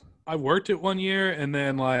 times. I worked it one year, and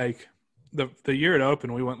then like the year it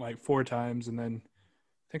opened, we went like 4 times, and then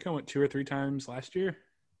I think I went 2 or 3 times last year.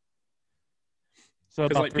 So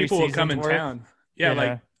about like people will come in worth? town. Yeah,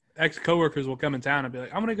 like ex-coworkers will come in town and be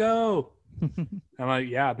like, "I'm gonna go." I'm like,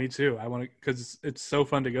 "Yeah, me too. I want to," because it's so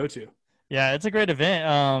fun to go to. Yeah, it's a great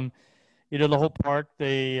event. You know, the whole park,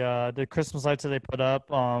 the Christmas lights that they put up,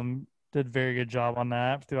 did a very good job on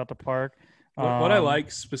that throughout the park. What I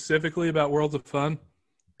like specifically about Worlds of Fun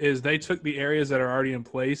is they took the areas that are already in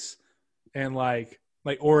place and like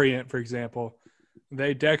Orient, for example,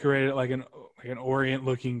 they decorated it like an Orient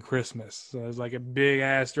looking Christmas. So there's like a big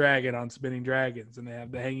ass dragon on spinning dragons, and they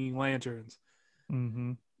have the hanging lanterns.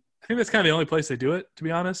 Mm-hmm. I think that's kind of the only place they do it, to be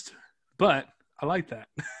honest. But I like that.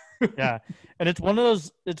 Yeah, and it's one of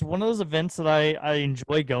those events that I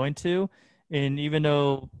enjoy going to, and even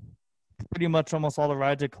though pretty much almost all the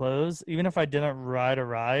rides are closed, even if I didn't ride a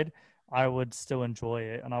ride, I would still enjoy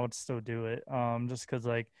it and I would still do it. Just because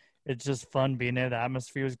like it's just fun being there. The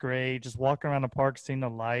atmosphere is great. Just walking around the park, seeing the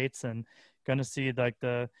lights, and gonna see like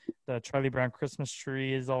the Charlie Brown Christmas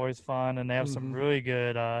tree is always fun. And they have some really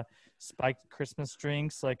good spiked Christmas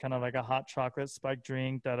drinks, like kind of like a hot chocolate spiked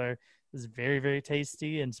drink that is very, very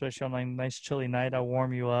tasty, and especially on like a nice chilly night, I'll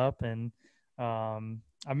warm you up. And I'm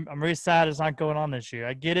really sad it's not going on this year.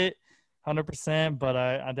 I get it 100%, but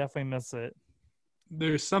I definitely miss it.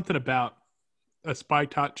 There's something about a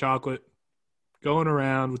spiked hot chocolate going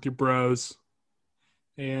around with your bros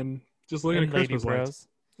and just looking And at lady Christmas lights bros.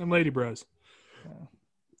 and lady bros. Yeah.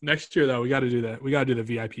 Next year, though, we got to do that. We got to do the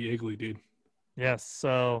VIP igloo, dude. Yes.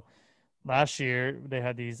 So last year they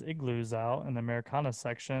had these igloos out in the Americana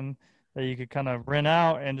section that you could kind of rent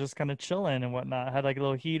out and just kind of chill in and whatnot. Had like a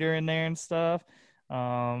little heater in there and stuff.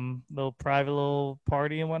 Little private little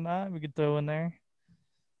party and whatnot we could throw in there.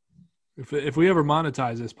 If we ever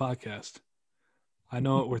monetize this podcast, I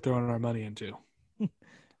know what we're throwing our money into.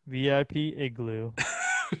 VIP igloo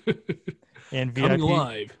and Coming VIP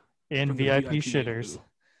live and from the VIP VIP shitters. igloo.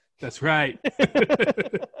 That's right.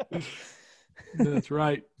 That's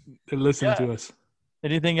right. They're listening Yeah. to us.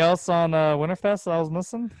 Anything else on Winterfest that I was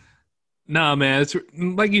missing? No, man. It's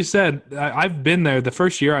like you said. I've been there. The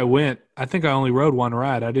first year I went, I think I only rode one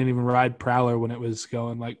ride. I didn't even ride Prowler when it was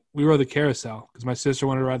going. Like we rode the carousel because my sister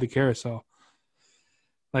wanted to ride the carousel.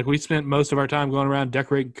 Like we spent most of our time going around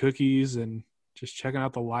decorating cookies and just checking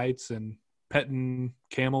out the lights and petting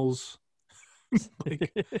camels.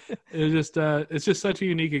 Like, it's just such a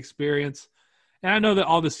unique experience. And I know that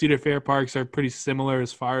all the Cedar Fair parks are pretty similar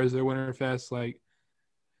as far as their Winterfest. Like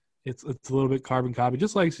it's a little bit carbon copy,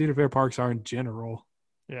 just like Cedar Fair parks are in general.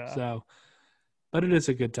 Yeah. So, but it is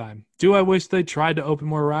a good time. Do I wish they tried to open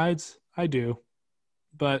more rides? I do,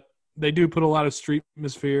 but they do put a lot of street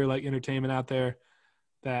atmosphere, like entertainment out there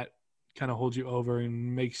that kind of holds you over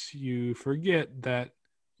and makes you forget that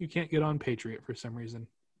you can't get on Patriot for some reason.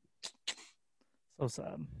 So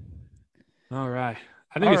sad. All right.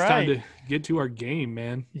 I think it's time to get to our game,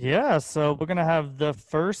 man. Yeah, so we're gonna have the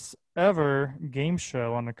first ever game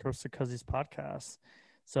show on the Costa Cousins podcast.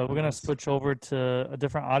 So we're gonna switch over to a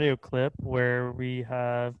different audio clip where we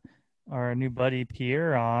have our new buddy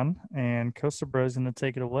Pierre on, and Costa Bro's gonna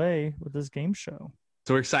take it away with this game show.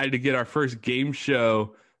 So we're excited to get our first game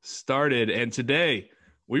show started, and today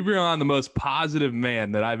we bring on the most positive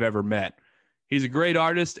man that I've ever met. He's a great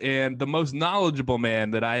artist and the most knowledgeable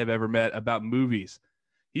man that I have ever met about movies.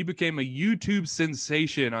 He became a YouTube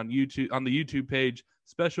sensation on YouTube, on the YouTube page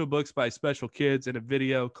Special Books by Special Kids, in a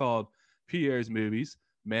video called Pierre's Movies.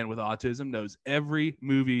 Man with autism knows every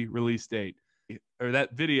movie release date. Or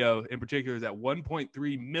that video in particular is at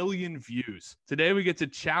 1.3 million views. Today we get to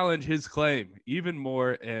challenge his claim even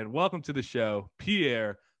more, and welcome to the show,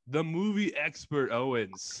 Pierre, the movie expert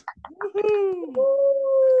Owens.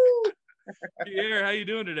 Pierre, how you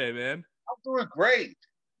doing today, man? I'm doing great.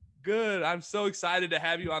 Good. I'm so excited to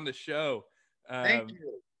have you on the show. Thank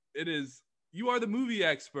you. You are the movie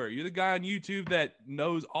expert. You're the guy on YouTube that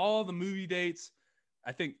knows all the movie dates.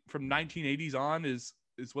 I think from 1980s on is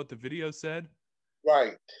what the video said.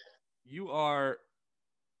 Right. You are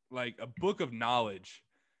like a book of knowledge,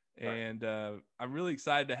 and I'm really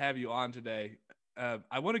excited to have you on today.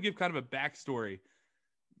 I want to give kind of a backstory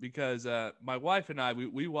because my wife and I,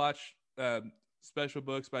 we watch Special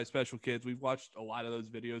Books by Special Kids. We've watched a lot of those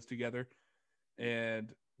videos together. And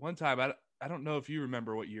one time, I don't know if you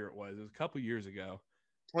remember what year it was. It was a couple years ago.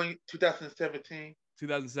 2017.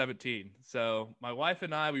 2017. So my wife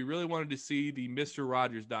and I, we really wanted to see the Mr.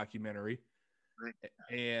 Rogers documentary. Right.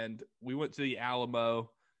 And we went to the Alamo.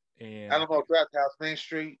 And Alamo Draft House, Main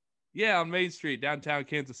Street. Yeah, on Main Street, downtown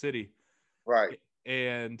Kansas City. Right.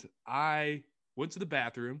 And I went to the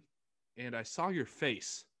bathroom, and I saw your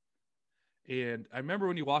face. And I remember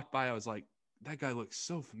when you walked by, I was like, that guy looks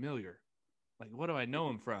so familiar. Like, what do I know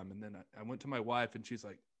him from? And then I went to my wife, and she's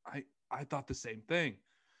like, I thought the same thing.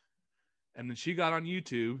 And then she got on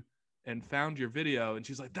YouTube and found your video, and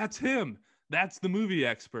she's like, that's him. That's the movie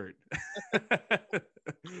expert.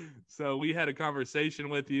 So we had a conversation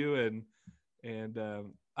with you, and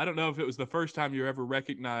I don't know if it was the first time you were ever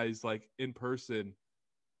recognized, like, in person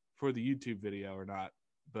for the YouTube video or not,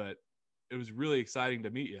 but it was really exciting to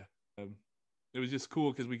meet you. It was just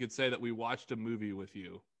cool because we could say that we watched a movie with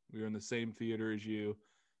you. We were in the same theater as you.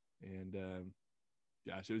 And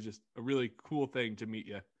gosh, it was just a really cool thing to meet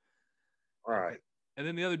you. All right. And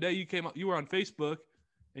then the other day you were on Facebook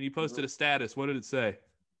and you posted a status. What did it say?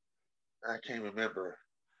 I can't remember.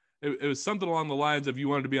 It was something along the lines of you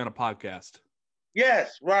wanted to be on a podcast.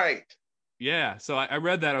 Yes, right. Yeah. So I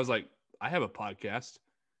read that. I was like, I have a podcast.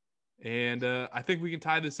 And I think we can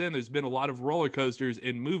tie this in. There's been a lot of roller coasters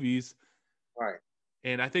in movies. Right.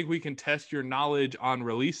 And I think we can test your knowledge on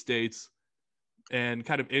release dates and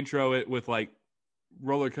kind of intro it with like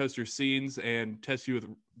roller coaster scenes and test you with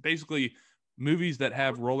basically movies that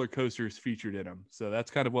have roller coasters featured in them. So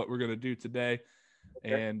that's kind of what we're going to do today.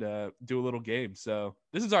 Okay. And do a little game. So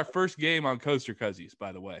this is our first game on Coaster Cousins,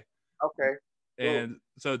 by the way. Okay. And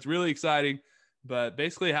so it's really exciting. But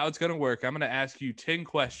basically how it's going to work, I'm going to ask you 10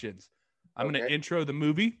 questions. I'm going to intro the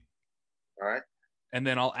movie. All right. and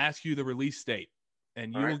then I'll ask you the release date,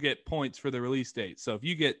 and you All right. will get points for the release date. So if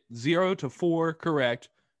you get 0 to 4 correct,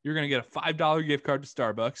 you're going to get a $5 gift card to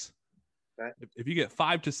Starbucks. Okay. If you get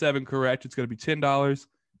 5 to 7 correct, it's going to be $10.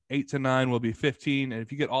 8 to 9 will be 15, and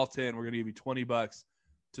if you get all 10, we're going to give you $20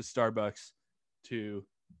 to Starbucks to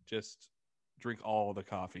just drink all the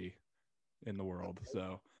coffee in the world.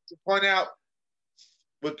 So To point out,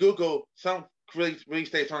 with Google, some release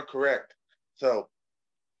dates aren't correct. So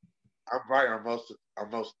I'm right on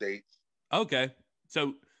most dates. okay,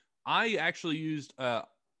 so I actually used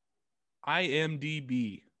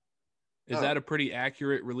IMDb. Is Oh. that a pretty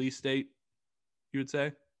accurate release date, you would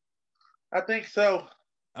say? I think so.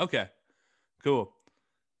 Okay, cool.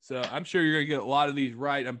 So I'm sure you're going to get a lot of these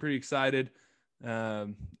right. I'm pretty excited.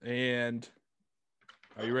 And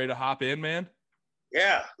are you ready to hop in, man?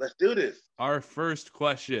 Yeah, let's do this. Our first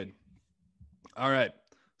question. All right.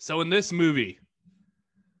 So in this movie,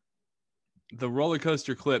 the roller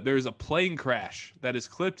coaster clip, there's a plane crash that is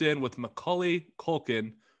clipped in with Macaulay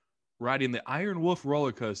Culkin riding the Iron Wolf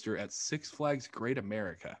roller coaster at Six Flags Great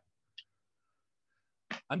America.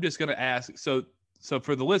 I'm just going to ask. So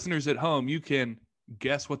for the listeners at home, you can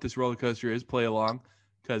guess what this roller coaster is, play along,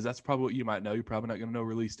 because that's probably what you might know. You're probably not going to know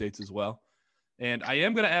release dates as well. And I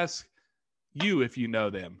am going to ask you if you know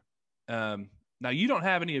them. Now, you don't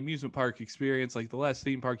have any amusement park experience. Like the last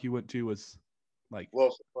theme park you went to was like Well,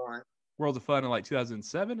 so fine. Worlds of Fun in like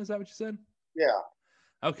 2007. Is that what you said? Yeah.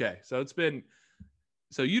 Okay. So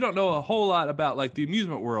you don't know a whole lot about like the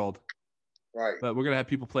amusement world, Right. but we're going to have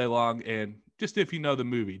people play along. And just if you know the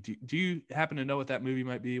movie, do you happen to know what that movie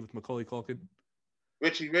might be with Macaulay Culkin?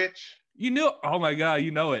 Richie Rich. You know, oh my God, you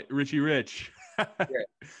know it. Richie Rich.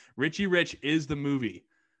 Richie Rich is the movie.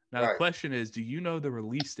 Now, the Right. question is, do you know the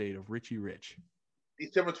release date of Richie Rich?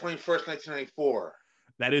 December 21st, 1994.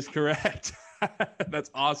 That is correct. That's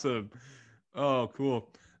awesome. Oh,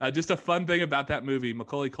 cool. Just a fun thing about that movie,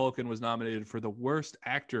 Macaulay Culkin was nominated for the worst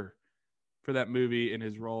actor for that movie in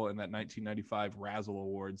his role in that 1995 Razzle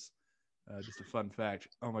Awards. Just a fun fact.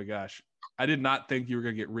 Oh my gosh. I did not think you were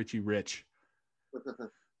going to get Richie Rich.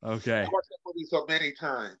 Okay. I watched that movie so many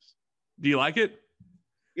times. Do you like it?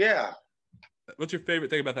 Yeah. What's your favorite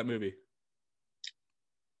thing about that movie?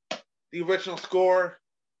 The original score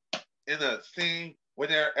in the scene when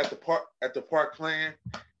they're at the park playing,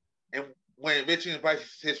 and when Richie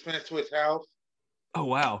invites his friends to his house. Oh,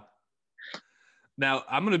 wow. Now,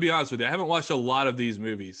 I'm going to be honest with you. I haven't watched a lot of these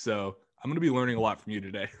movies, so I'm going to be learning a lot from you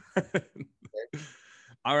today.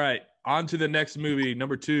 All right. On to the next movie,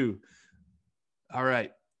 number 2. All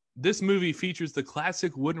right. This movie features the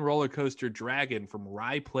classic wooden roller coaster Dragon from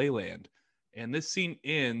Rye Playland, and this scene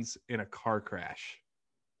ends in a car crash.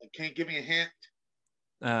 Can you give me a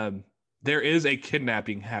hint? There is a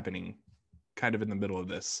kidnapping happening kind of in the middle of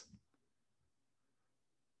this.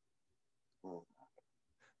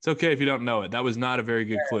 It's okay if you don't know it. That was not a very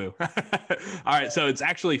good clue. All right, so it's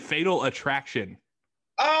actually Fatal Attraction.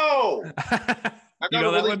 Oh! I You know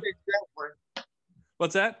know the that release one? date to that one.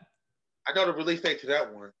 What's that? I know the release date to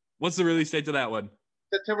that one. What's the release date to that one?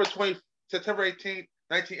 September 18th,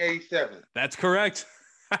 1987. That's correct.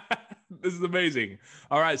 This is amazing.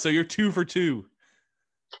 All right, so you're 2 for 2.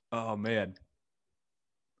 Oh man.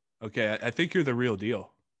 Okay, I think you're the real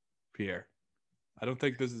deal, Pierre. I don't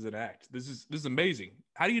think this is an act. This is amazing.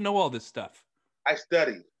 How do you know all this stuff? I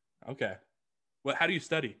studied. Okay. How do you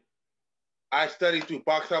study? I studied through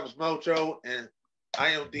Box Office Mojo and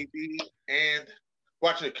IMDb and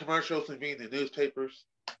watching the commercials and reading the newspapers.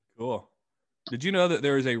 Cool. Did you know that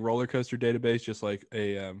there is a roller coaster database just like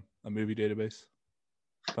a movie database?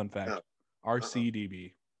 Fun fact. No.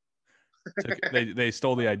 RCDB. They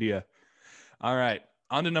stole the idea. All right.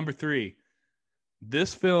 On to number 3.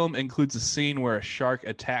 This film includes a scene where a shark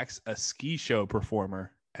attacks a ski show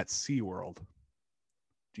performer at SeaWorld.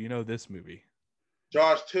 Do you know this movie?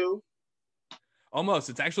 Jaws 2. Almost.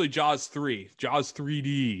 It's actually Jaws 3. Jaws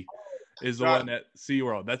 3D is the one at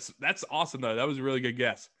SeaWorld. That's awesome, though. That was a really good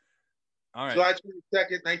guess. All right. July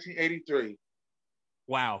 22nd, 1983.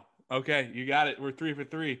 Wow. Okay, you got it. We're 3 for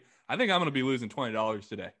 3. I think I'm going to be losing $20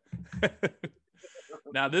 today.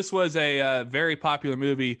 Now, this was a very popular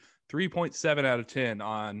movie, 3.7 out of 10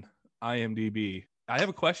 on IMDb. I have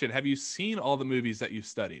a question. Have you seen all the movies that you've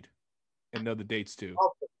studied and know the dates to?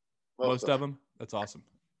 Most of them? That's awesome.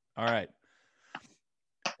 All right.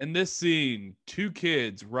 In this scene, 2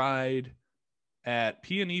 kids ride at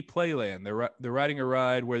P&E Playland. They're riding a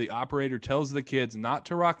ride where the operator tells the kids not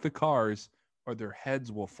to rock the cars or their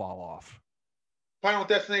heads will fall off. Final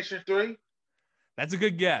Destination 3. That's a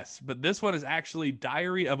good guess, but this one is actually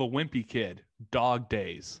Diary of a Wimpy Kid, Dog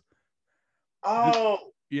Days. Oh,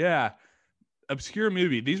 Yeah. obscure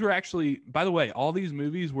movie. These were actually, by the way, all these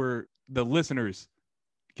movies were the listeners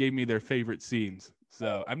gave me their favorite scenes.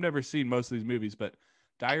 So I've never seen most of these movies, but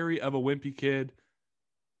Diary of a Wimpy Kid,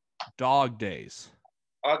 Dog Days.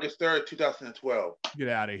 August 3rd, 2012. Get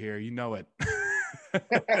out of here. You know it.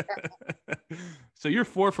 So you're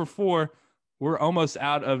 4 for 4. We're almost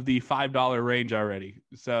out of the $5 range already.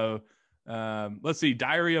 So let's see.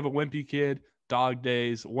 Diary of a Wimpy Kid, Dog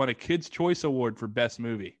Days won a Kids' Choice Award for Best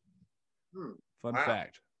Movie. Fun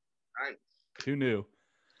fact. Nice. Who knew?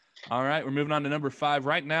 All right, we're moving on to number 5.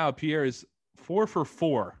 Right now, Pierre is 4 for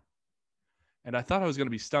 4. And I thought I was going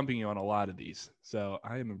to be stumping you on a lot of these. So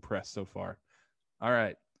I am impressed so far. All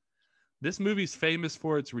right. This movie's famous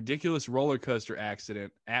for its ridiculous roller coaster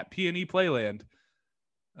accident at P&E Playland.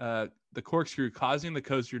 The corkscrew causing the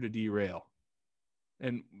coaster to derail.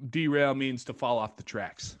 And derail means to fall off the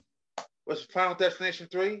tracks. Was it Final Destination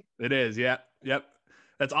 3? It is, yeah. Yep.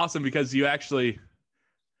 That's awesome because you actually,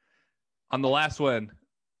 on the last one,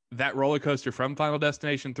 that roller coaster from Final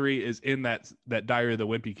Destination 3 is in that Diary of the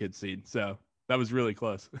Wimpy Kid scene. So that was really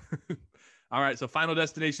close. All right, so Final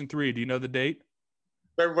Destination 3, do you know the date?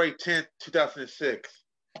 February 10th, 2006.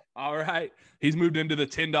 All right. He's moved into the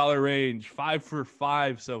 $10 range. 5 for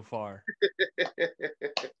 5 so far.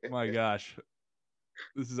 My gosh.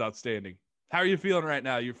 This is outstanding. How are you feeling right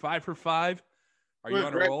now? You're 5 for 5? Are you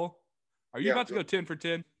on a roll? Are you about to go 10 for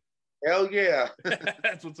 10? Hell yeah.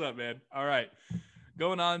 That's what's up, man. All right.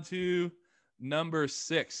 Going on to number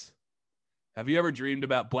 6. Have you ever dreamed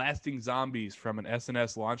about blasting zombies from an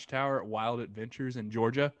SNS launch tower at Wild Adventures in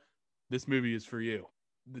Georgia? This movie is for you.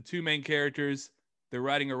 The two main characters, they're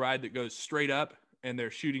riding a ride that goes straight up, and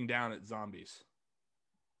they're shooting down at zombies.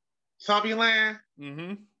 Zombieland?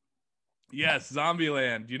 Mm-hmm. Yes,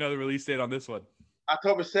 Zombieland. Do you know the release date on this one?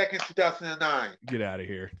 October 2nd, 2009. Get out of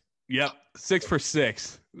here. Yep, 6 for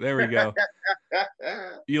 6. There we go.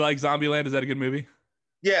 You like Zombieland? Is that a good movie?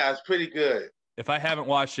 Yeah, it's pretty good. If I haven't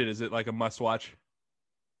watched it, is it like a must-watch?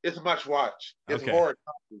 It's a must-watch. It's Okay. horror.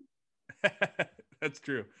 That's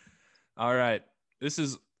true. All right. This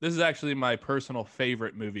is actually my personal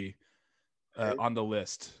favorite movie on the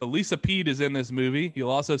list. Lisa Pede is in this movie.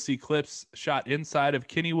 You'll also see clips shot inside of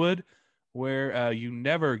Kennywood where you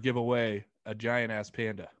never give away a giant-ass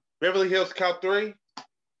panda. Beverly Hills Cop 3?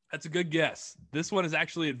 That's a good guess. This one is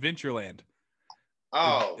actually Adventureland.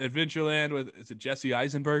 Oh. Adventureland is it Jesse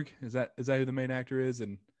Eisenberg? Is that who the main actor is?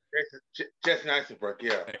 And Jesse Eisenberg,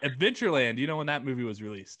 yeah. Adventureland, you know when that movie was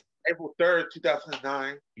released? April 3rd,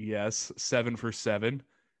 2009. Yes, 7 for 7.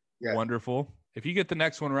 Yes. Wonderful. If you get the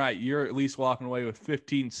next one right, you're at least walking away with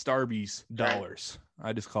 15 Starbies dollars.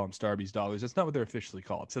 I just call them Starbies dollars. That's not what they're officially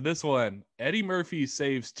called. So this one, Eddie Murphy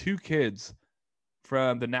saves 2 kids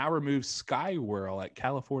from the now removed Sky Whirl at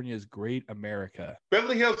California's Great America.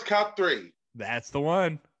 Beverly Hills Cop 3. That's the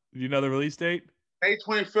one. Do you know the release date? May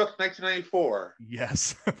 25th, 1994.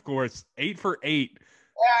 Yes, of course. 8 for 8.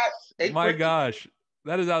 Yes. My gosh,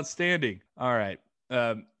 that is outstanding. All right.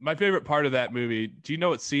 My favorite part of that movie, do you know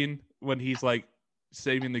what scene when he's like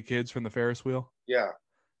saving the kids from the Ferris wheel? Yeah.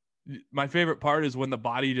 My favorite part is when the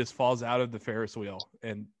body just falls out of the Ferris wheel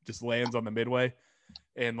and just lands on the midway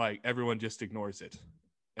and like everyone just ignores it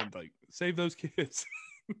and like save those kids.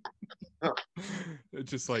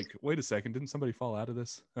 It's just like, wait a second, didn't somebody fall out of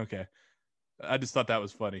this? Okay. I just thought that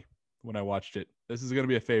was funny when I watched it. This is going to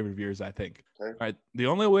be a favorite of yours, I think. Okay. All right. The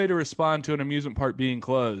only way to respond to an amusement park being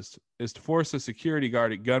closed is to force a security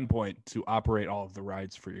guard at gunpoint to operate all of the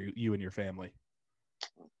rides for you and your family.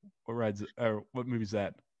 What rides? What movie is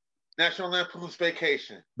that? National Lampoon's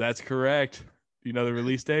Vacation. That's correct. You know the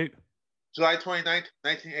release date? July 29th,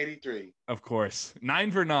 1983. Of course.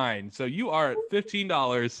 9 for 9. So you are at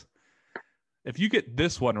 $15. If you get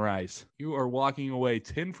this one right, you are walking away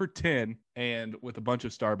 10 for 10 and with a bunch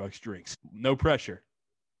of Starbucks drinks. No pressure.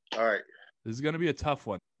 All right. This is going to be a tough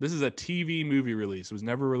one. This is a TV movie release. It was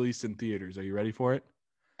never released in theaters. Are you ready for it?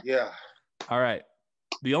 Yeah. All right.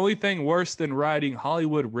 The only thing worse than riding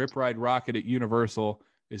Hollywood Rip Ride Rocket at Universal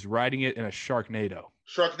is riding it in a Sharknado.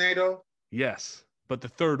 Sharknado? Yes, but the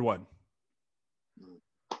third one.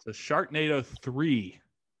 So Sharknado 3.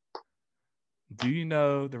 Do you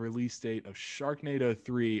know the release date of Sharknado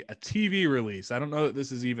 3, a TV release? I don't know that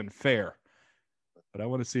this is even fair, but I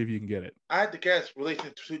want to see if you can get it. I had to guess released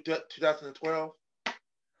in 2012.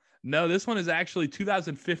 No, this one is actually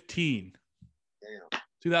 2015. Damn.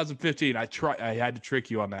 2015. I had to trick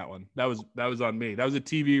you on that one. That was on me. That was a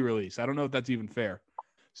TV release. I don't know if that's even fair.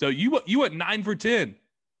 So you went 9 for 10.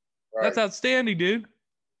 Right. That's outstanding, dude.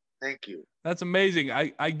 Thank you. That's amazing.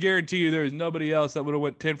 I guarantee you there is nobody else that would have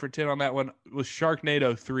went 10 for 10 on that one with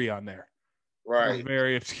Sharknado 3 on there. Right.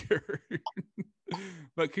 Very obscure.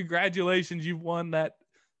 But congratulations, you've won that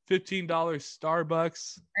 $15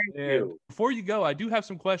 Starbucks. Thank And you. before you go, I do have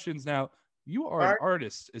some questions now. You are an Alright.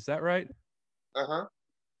 artist, is that right? Uh-huh.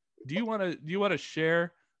 Do you want to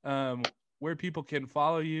share where people can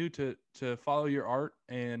follow you to follow your art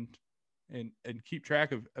and keep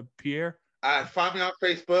track of Pierre? Find me on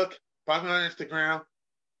Facebook, find me on Instagram,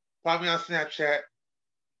 find me on Snapchat,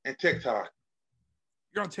 and TikTok.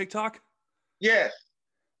 You're on TikTok? Yes,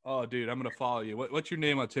 Oh, dude, I'm gonna follow you. What's your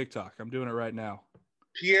name on TikTok? I'm doing it right now.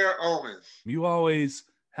 Pierre Owens. You always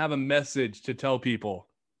have a message to tell people,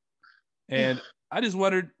 and I just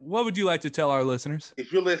wondered, what would you like to tell our listeners?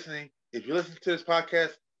 If you're listening to this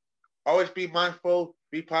podcast, always be mindful,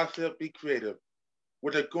 be positive, be creative.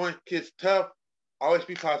 When the going gets tough, always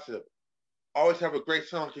be positive. Always have a great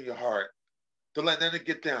song in your heart. Don't let nothing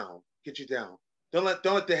get you down. Don't let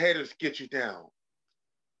the haters get you down.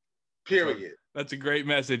 Period. That's a great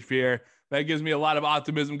message, Pierre. That gives me a lot of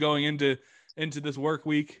optimism going into this work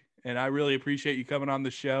week, and I really appreciate you coming on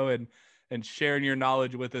the show and sharing your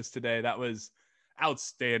knowledge with us today. That was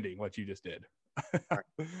outstanding what you just did.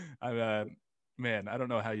 Man, I don't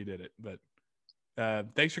know how you did it, but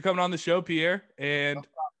thanks for coming on the show, Pierre, and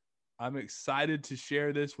I'm excited to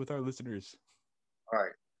share this with our listeners. All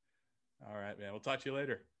right, man. We'll talk to you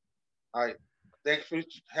later. All right. Thanks for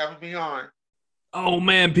having me on. Oh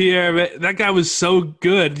man, Pierre, that guy was so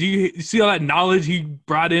good. You see all that knowledge he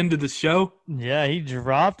brought into the show? Yeah, he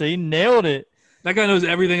dropped it. He nailed it. That guy knows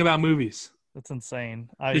everything about movies. That's insane.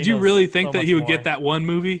 Did you really think that he would get that one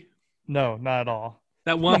movie? No, not at all.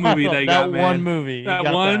 That one movie that he got, man. That one movie.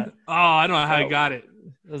 That one? That. Oh, I don't know how he got it.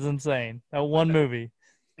 It was insane. That one movie.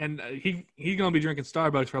 And he's going to be drinking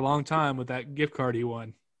Starbucks for a long time with that gift card he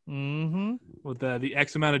won. Mm-hmm. With the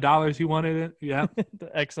X amount of dollars he wanted it. Yeah. The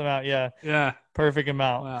X amount, yeah. Yeah. Perfect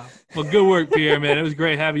amount. Wow. Well, good work, Pierre, man. It was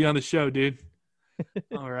great having you on the show, dude.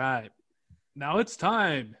 All right. Now it's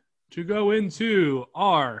time to go into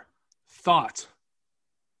our thought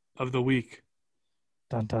of the week.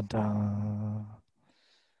 Dun, dun, dun.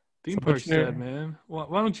 Theme park said, man. Why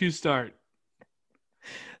don't you start?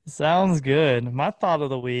 Sounds good. My thought of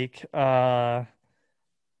the week.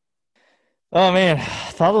 Oh man,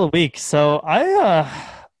 thought of the week. So I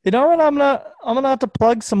you know what I'm gonna have to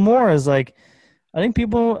plug some more is like I know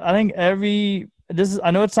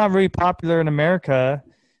it's not very popular in America,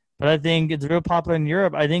 but I think it's real popular in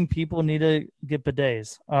Europe. I think people need to get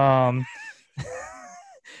bidets.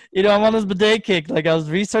 You know, I'm on this bidet kick. Like I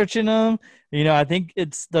was researching them. You know, I think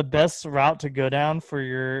it's the best route to go down for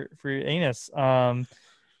your anus.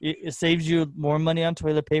 It saves you more money on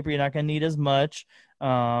toilet paper. You're not gonna need as much. You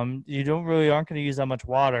aren't going to use that much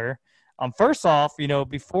water. First off, you know,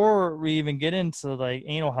 before we even get into like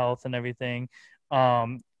anal health and everything,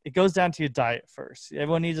 it goes down to your diet first.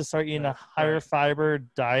 Everyone needs to start eating a higher fiber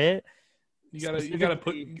diet. You gotta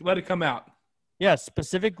let it come out. Yeah,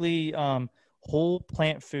 specifically, whole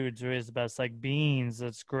plant foods are the best. Like beans,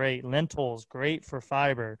 that's great. Lentils, great for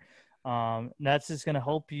fiber. That's just going to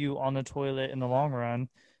help you on the toilet in the long run.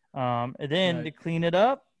 And then to clean it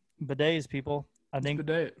up, bidets, people. I think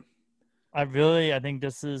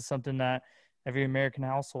this is something that every American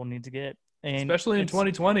household needs to get. And especially in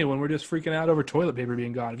 2020 when we're just freaking out over toilet paper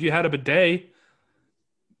being gone. If you had a bidet,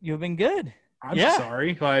 you've been good. I'm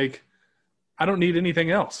sorry. Like, I don't need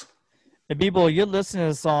anything else. And people, you're listening to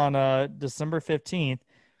this on December 15th.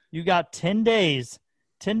 You got 10 days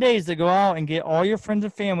to go out and get all your friends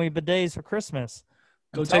and family bidets for Christmas.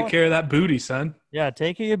 Go take care of that booty, son. Yeah,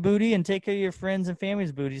 take care of your booty and take care of your friends and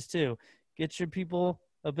family's booties too. Get your people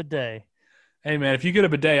a bidet. Hey man, if you get a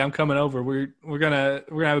bidet, I'm coming over. We're gonna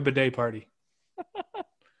have a bidet party.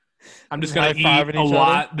 I'm just gonna eat a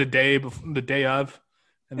lot the day of and the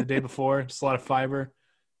day before. Just a lot of fiber,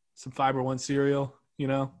 some Fiber One cereal. You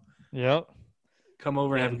know. Yep. Come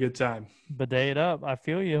over and have a good time. Bidet it up. I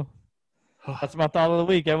feel you. That's my thought of the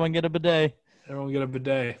week. Everyone get a bidet. Everyone get a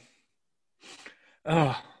bidet.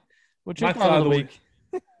 Oh, what's your thought of the week?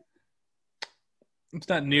 It's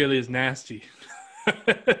not nearly as nasty.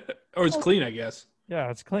 Or it's clean, I guess. Yeah,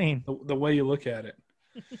 it's clean. The way you look at it.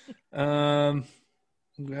 God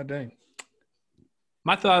dang.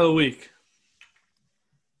 My thought of the week.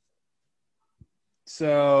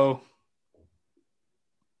 So,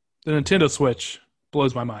 the Nintendo Switch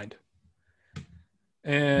blows my mind.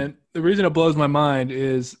 And the reason it blows my mind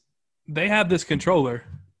is they have this controller.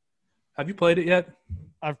 Have you played it yet?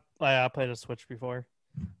 I played a Switch before.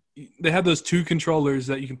 They have those two controllers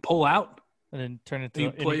that you can pull out and then turn it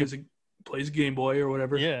to plays Game Boy or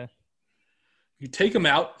whatever. Yeah. You take them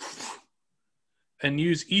out and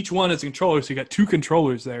use each one as a controller. So you got two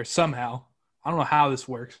controllers there somehow. I don't know how this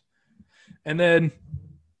works. And then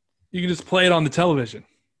you can just play it on the television.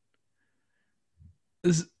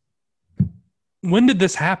 When did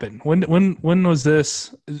this happen? When was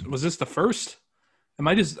this? Was this the first?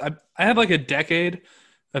 I had like a decade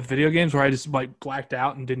of video games where I just like blacked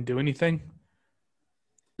out and didn't do anything.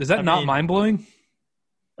 Is that not mind blowing?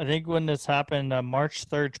 I think when this happened, March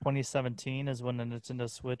 3rd, 2017 is when the Nintendo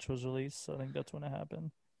Switch was released. So I think that's when it happened.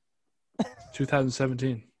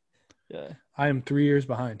 2017. Yeah. I am 3 years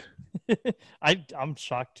behind. I'm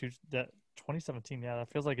shocked too that 2017. Yeah, that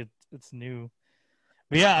feels like it's new.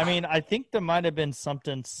 But yeah, I mean, I think there might have been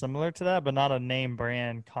something similar to that, but not a name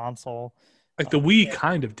brand console. Like the Wii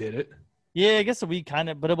kind of did it. Yeah, I guess the Wii kind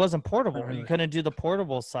of, but it wasn't portable. Really. You couldn't do the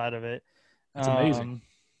portable side of it. That's amazing.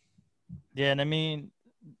 Yeah, and I mean,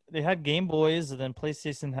 they had Game Boys, and then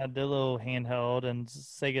PlayStation had their little handheld, and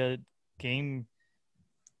Sega Game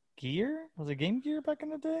Gear. Was it Game Gear back in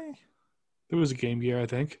the day? There was a Game Gear, I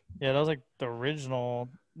think. Yeah, that was like the original.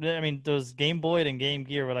 I mean, those Game Boy and Game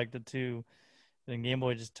Gear were like the two. Then Game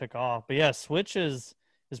Boy just took off. But yeah, Switch is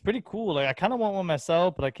pretty cool. Like I kind of want one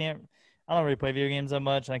myself, but I can't. I don't really play video games that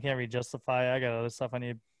much, and I can't really justify it. I got other stuff I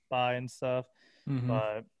need to buy and stuff. Mm-hmm.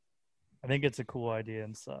 But I think it's a cool idea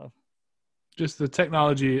and stuff. Just the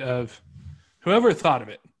technology of whoever thought of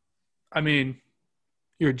it. I mean,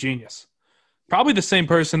 you're a genius. Probably the same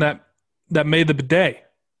person that made the bidet.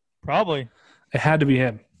 Probably. It had to be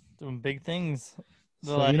him. Doing big things.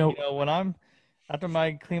 So, like, when I'm after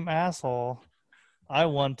I clean my asshole, I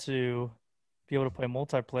want to be able to play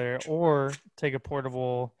multiplayer or take a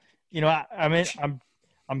portable.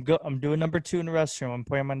 I'm doing number 2 in the restroom. I'm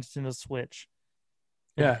playing my Nintendo Switch.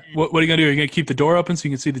 Yeah. What are you gonna do? Are you gonna keep the door open so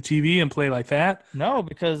you can see the TV and play like that? No,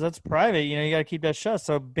 because that's private. You got to keep that shut.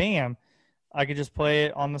 So bam, I could just play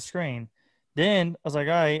it on the screen. Then I was like,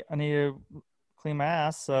 all right, I need to clean my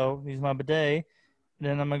ass, so use my bidet.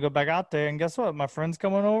 Then I'm gonna go back out there, and guess what? My friend's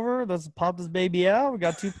coming over. Let's pop this baby out. We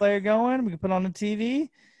got 2-player going. We can put on the TV,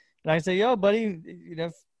 and I say, yo, buddy,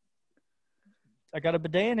 I got a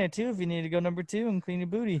bidet in there too. If you need to go number 2 and clean your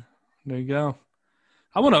booty. There you go.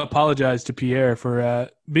 I want to apologize to Pierre for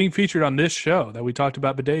being featured on this show that we talked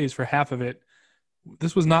about bidets for half of it.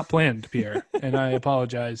 This was not planned, Pierre, and I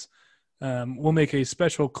apologize. We'll make a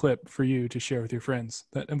special clip for you to share with your friends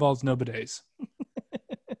that involves no bidets.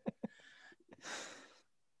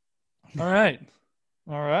 All right.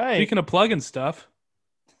 Speaking of plugging stuff,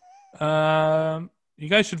 you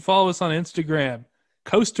guys should follow us on Instagram,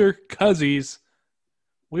 Coaster Cuzzies.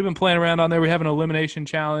 We've been playing around on there. We have an elimination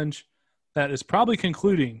challenge that is probably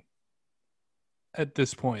concluding at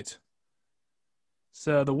this point.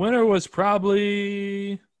 So the winner was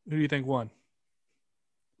probably, who do you think won?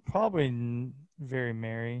 Probably Very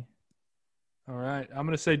Merry. All right. I'm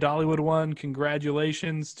going to say Dollywood won.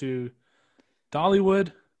 Congratulations to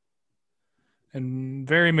Dollywood. And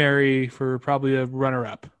Very Merry for probably a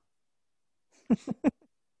runner-up.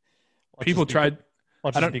 People tried.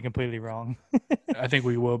 I'll just be completely wrong. I think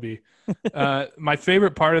we will be. My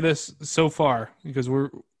favorite part of this so far, because we're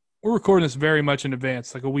recording this very much in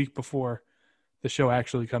advance, like a week before the show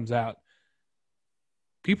actually comes out.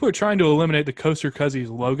 People are trying to eliminate the Coaster Cuzzies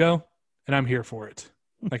logo, and I'm here for it.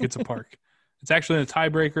 Like it's a park. It's actually in a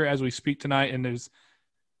tiebreaker as we speak tonight, and there's,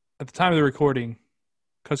 at the time of the recording,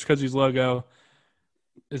 Coaster Cuzzies logo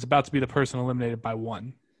is about to be the person eliminated by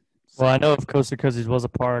one. Well, I know if Coaster Cuzzies was a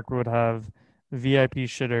park, we would have VIP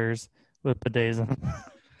shitters with bidets in them.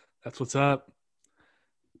 That's what's up.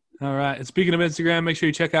 All right. And speaking of Instagram, make sure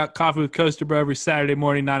you check out Coffee with Coaster Bro every Saturday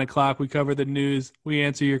morning, 9 o'clock. We cover the news. We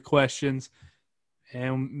answer your questions.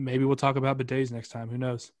 And maybe we'll talk about bidets next time. Who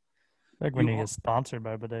knows? Like we need to get sponsored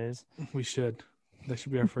by bidets. We should. That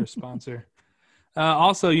should be our first sponsor.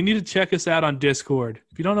 Also, you need to check us out on Discord.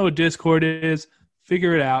 If you don't know what Discord is,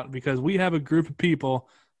 figure it out, because we have a group of people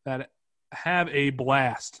that have a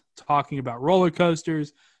blast talking about roller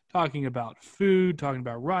coasters, talking about food, talking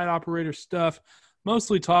about ride operator stuff,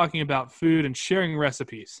 mostly talking about food and sharing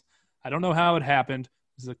recipes. I don't know how it happened.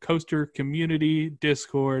 This is a coaster community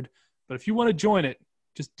Discord, but if you want to join it,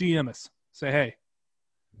 just DM us. Say, hey,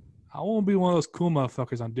 I want to be one of those cool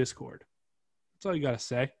motherfuckers on Discord. That's all you got to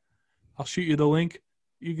say. I'll shoot you the link.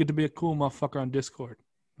 You get to be a cool motherfucker on Discord.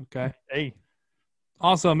 Okay? Hey.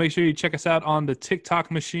 Also, make sure you check us out on the TikTok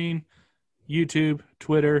machine, YouTube,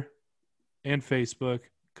 Twitter, and Facebook.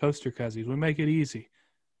 Coaster Cuzzies. We make it easy.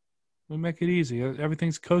 We make it easy.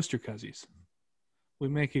 Everything's Coaster Cuzzies. We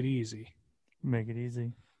make it easy. Make it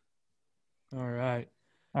easy. All right.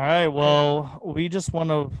 All right. Well, we just want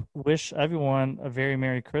to wish everyone a very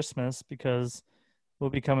Merry Christmas, because we'll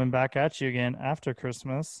be coming back at you again after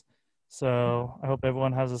Christmas. So I hope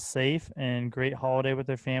everyone has a safe and great holiday with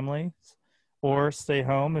their families, or stay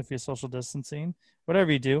home if you're social distancing.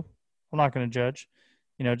 Whatever you do, I'm not going to judge.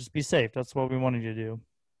 Just be safe. That's what we wanted you to do.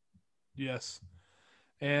 Yes.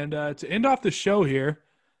 And to end off the show here,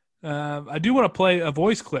 I do want to play a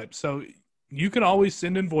voice clip. So you can always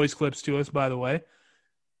send in voice clips to us, by the way.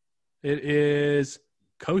 It is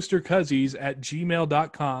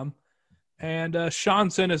coastercuzzies@gmail.com. And Sean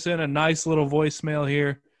sent us in a nice little voicemail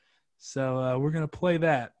here. So we're going to play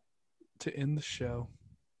that to end the show.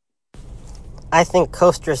 I think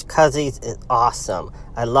Coaster's Cuzzies is awesome.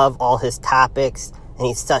 I love all his topics, and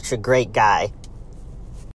he's such a great guy.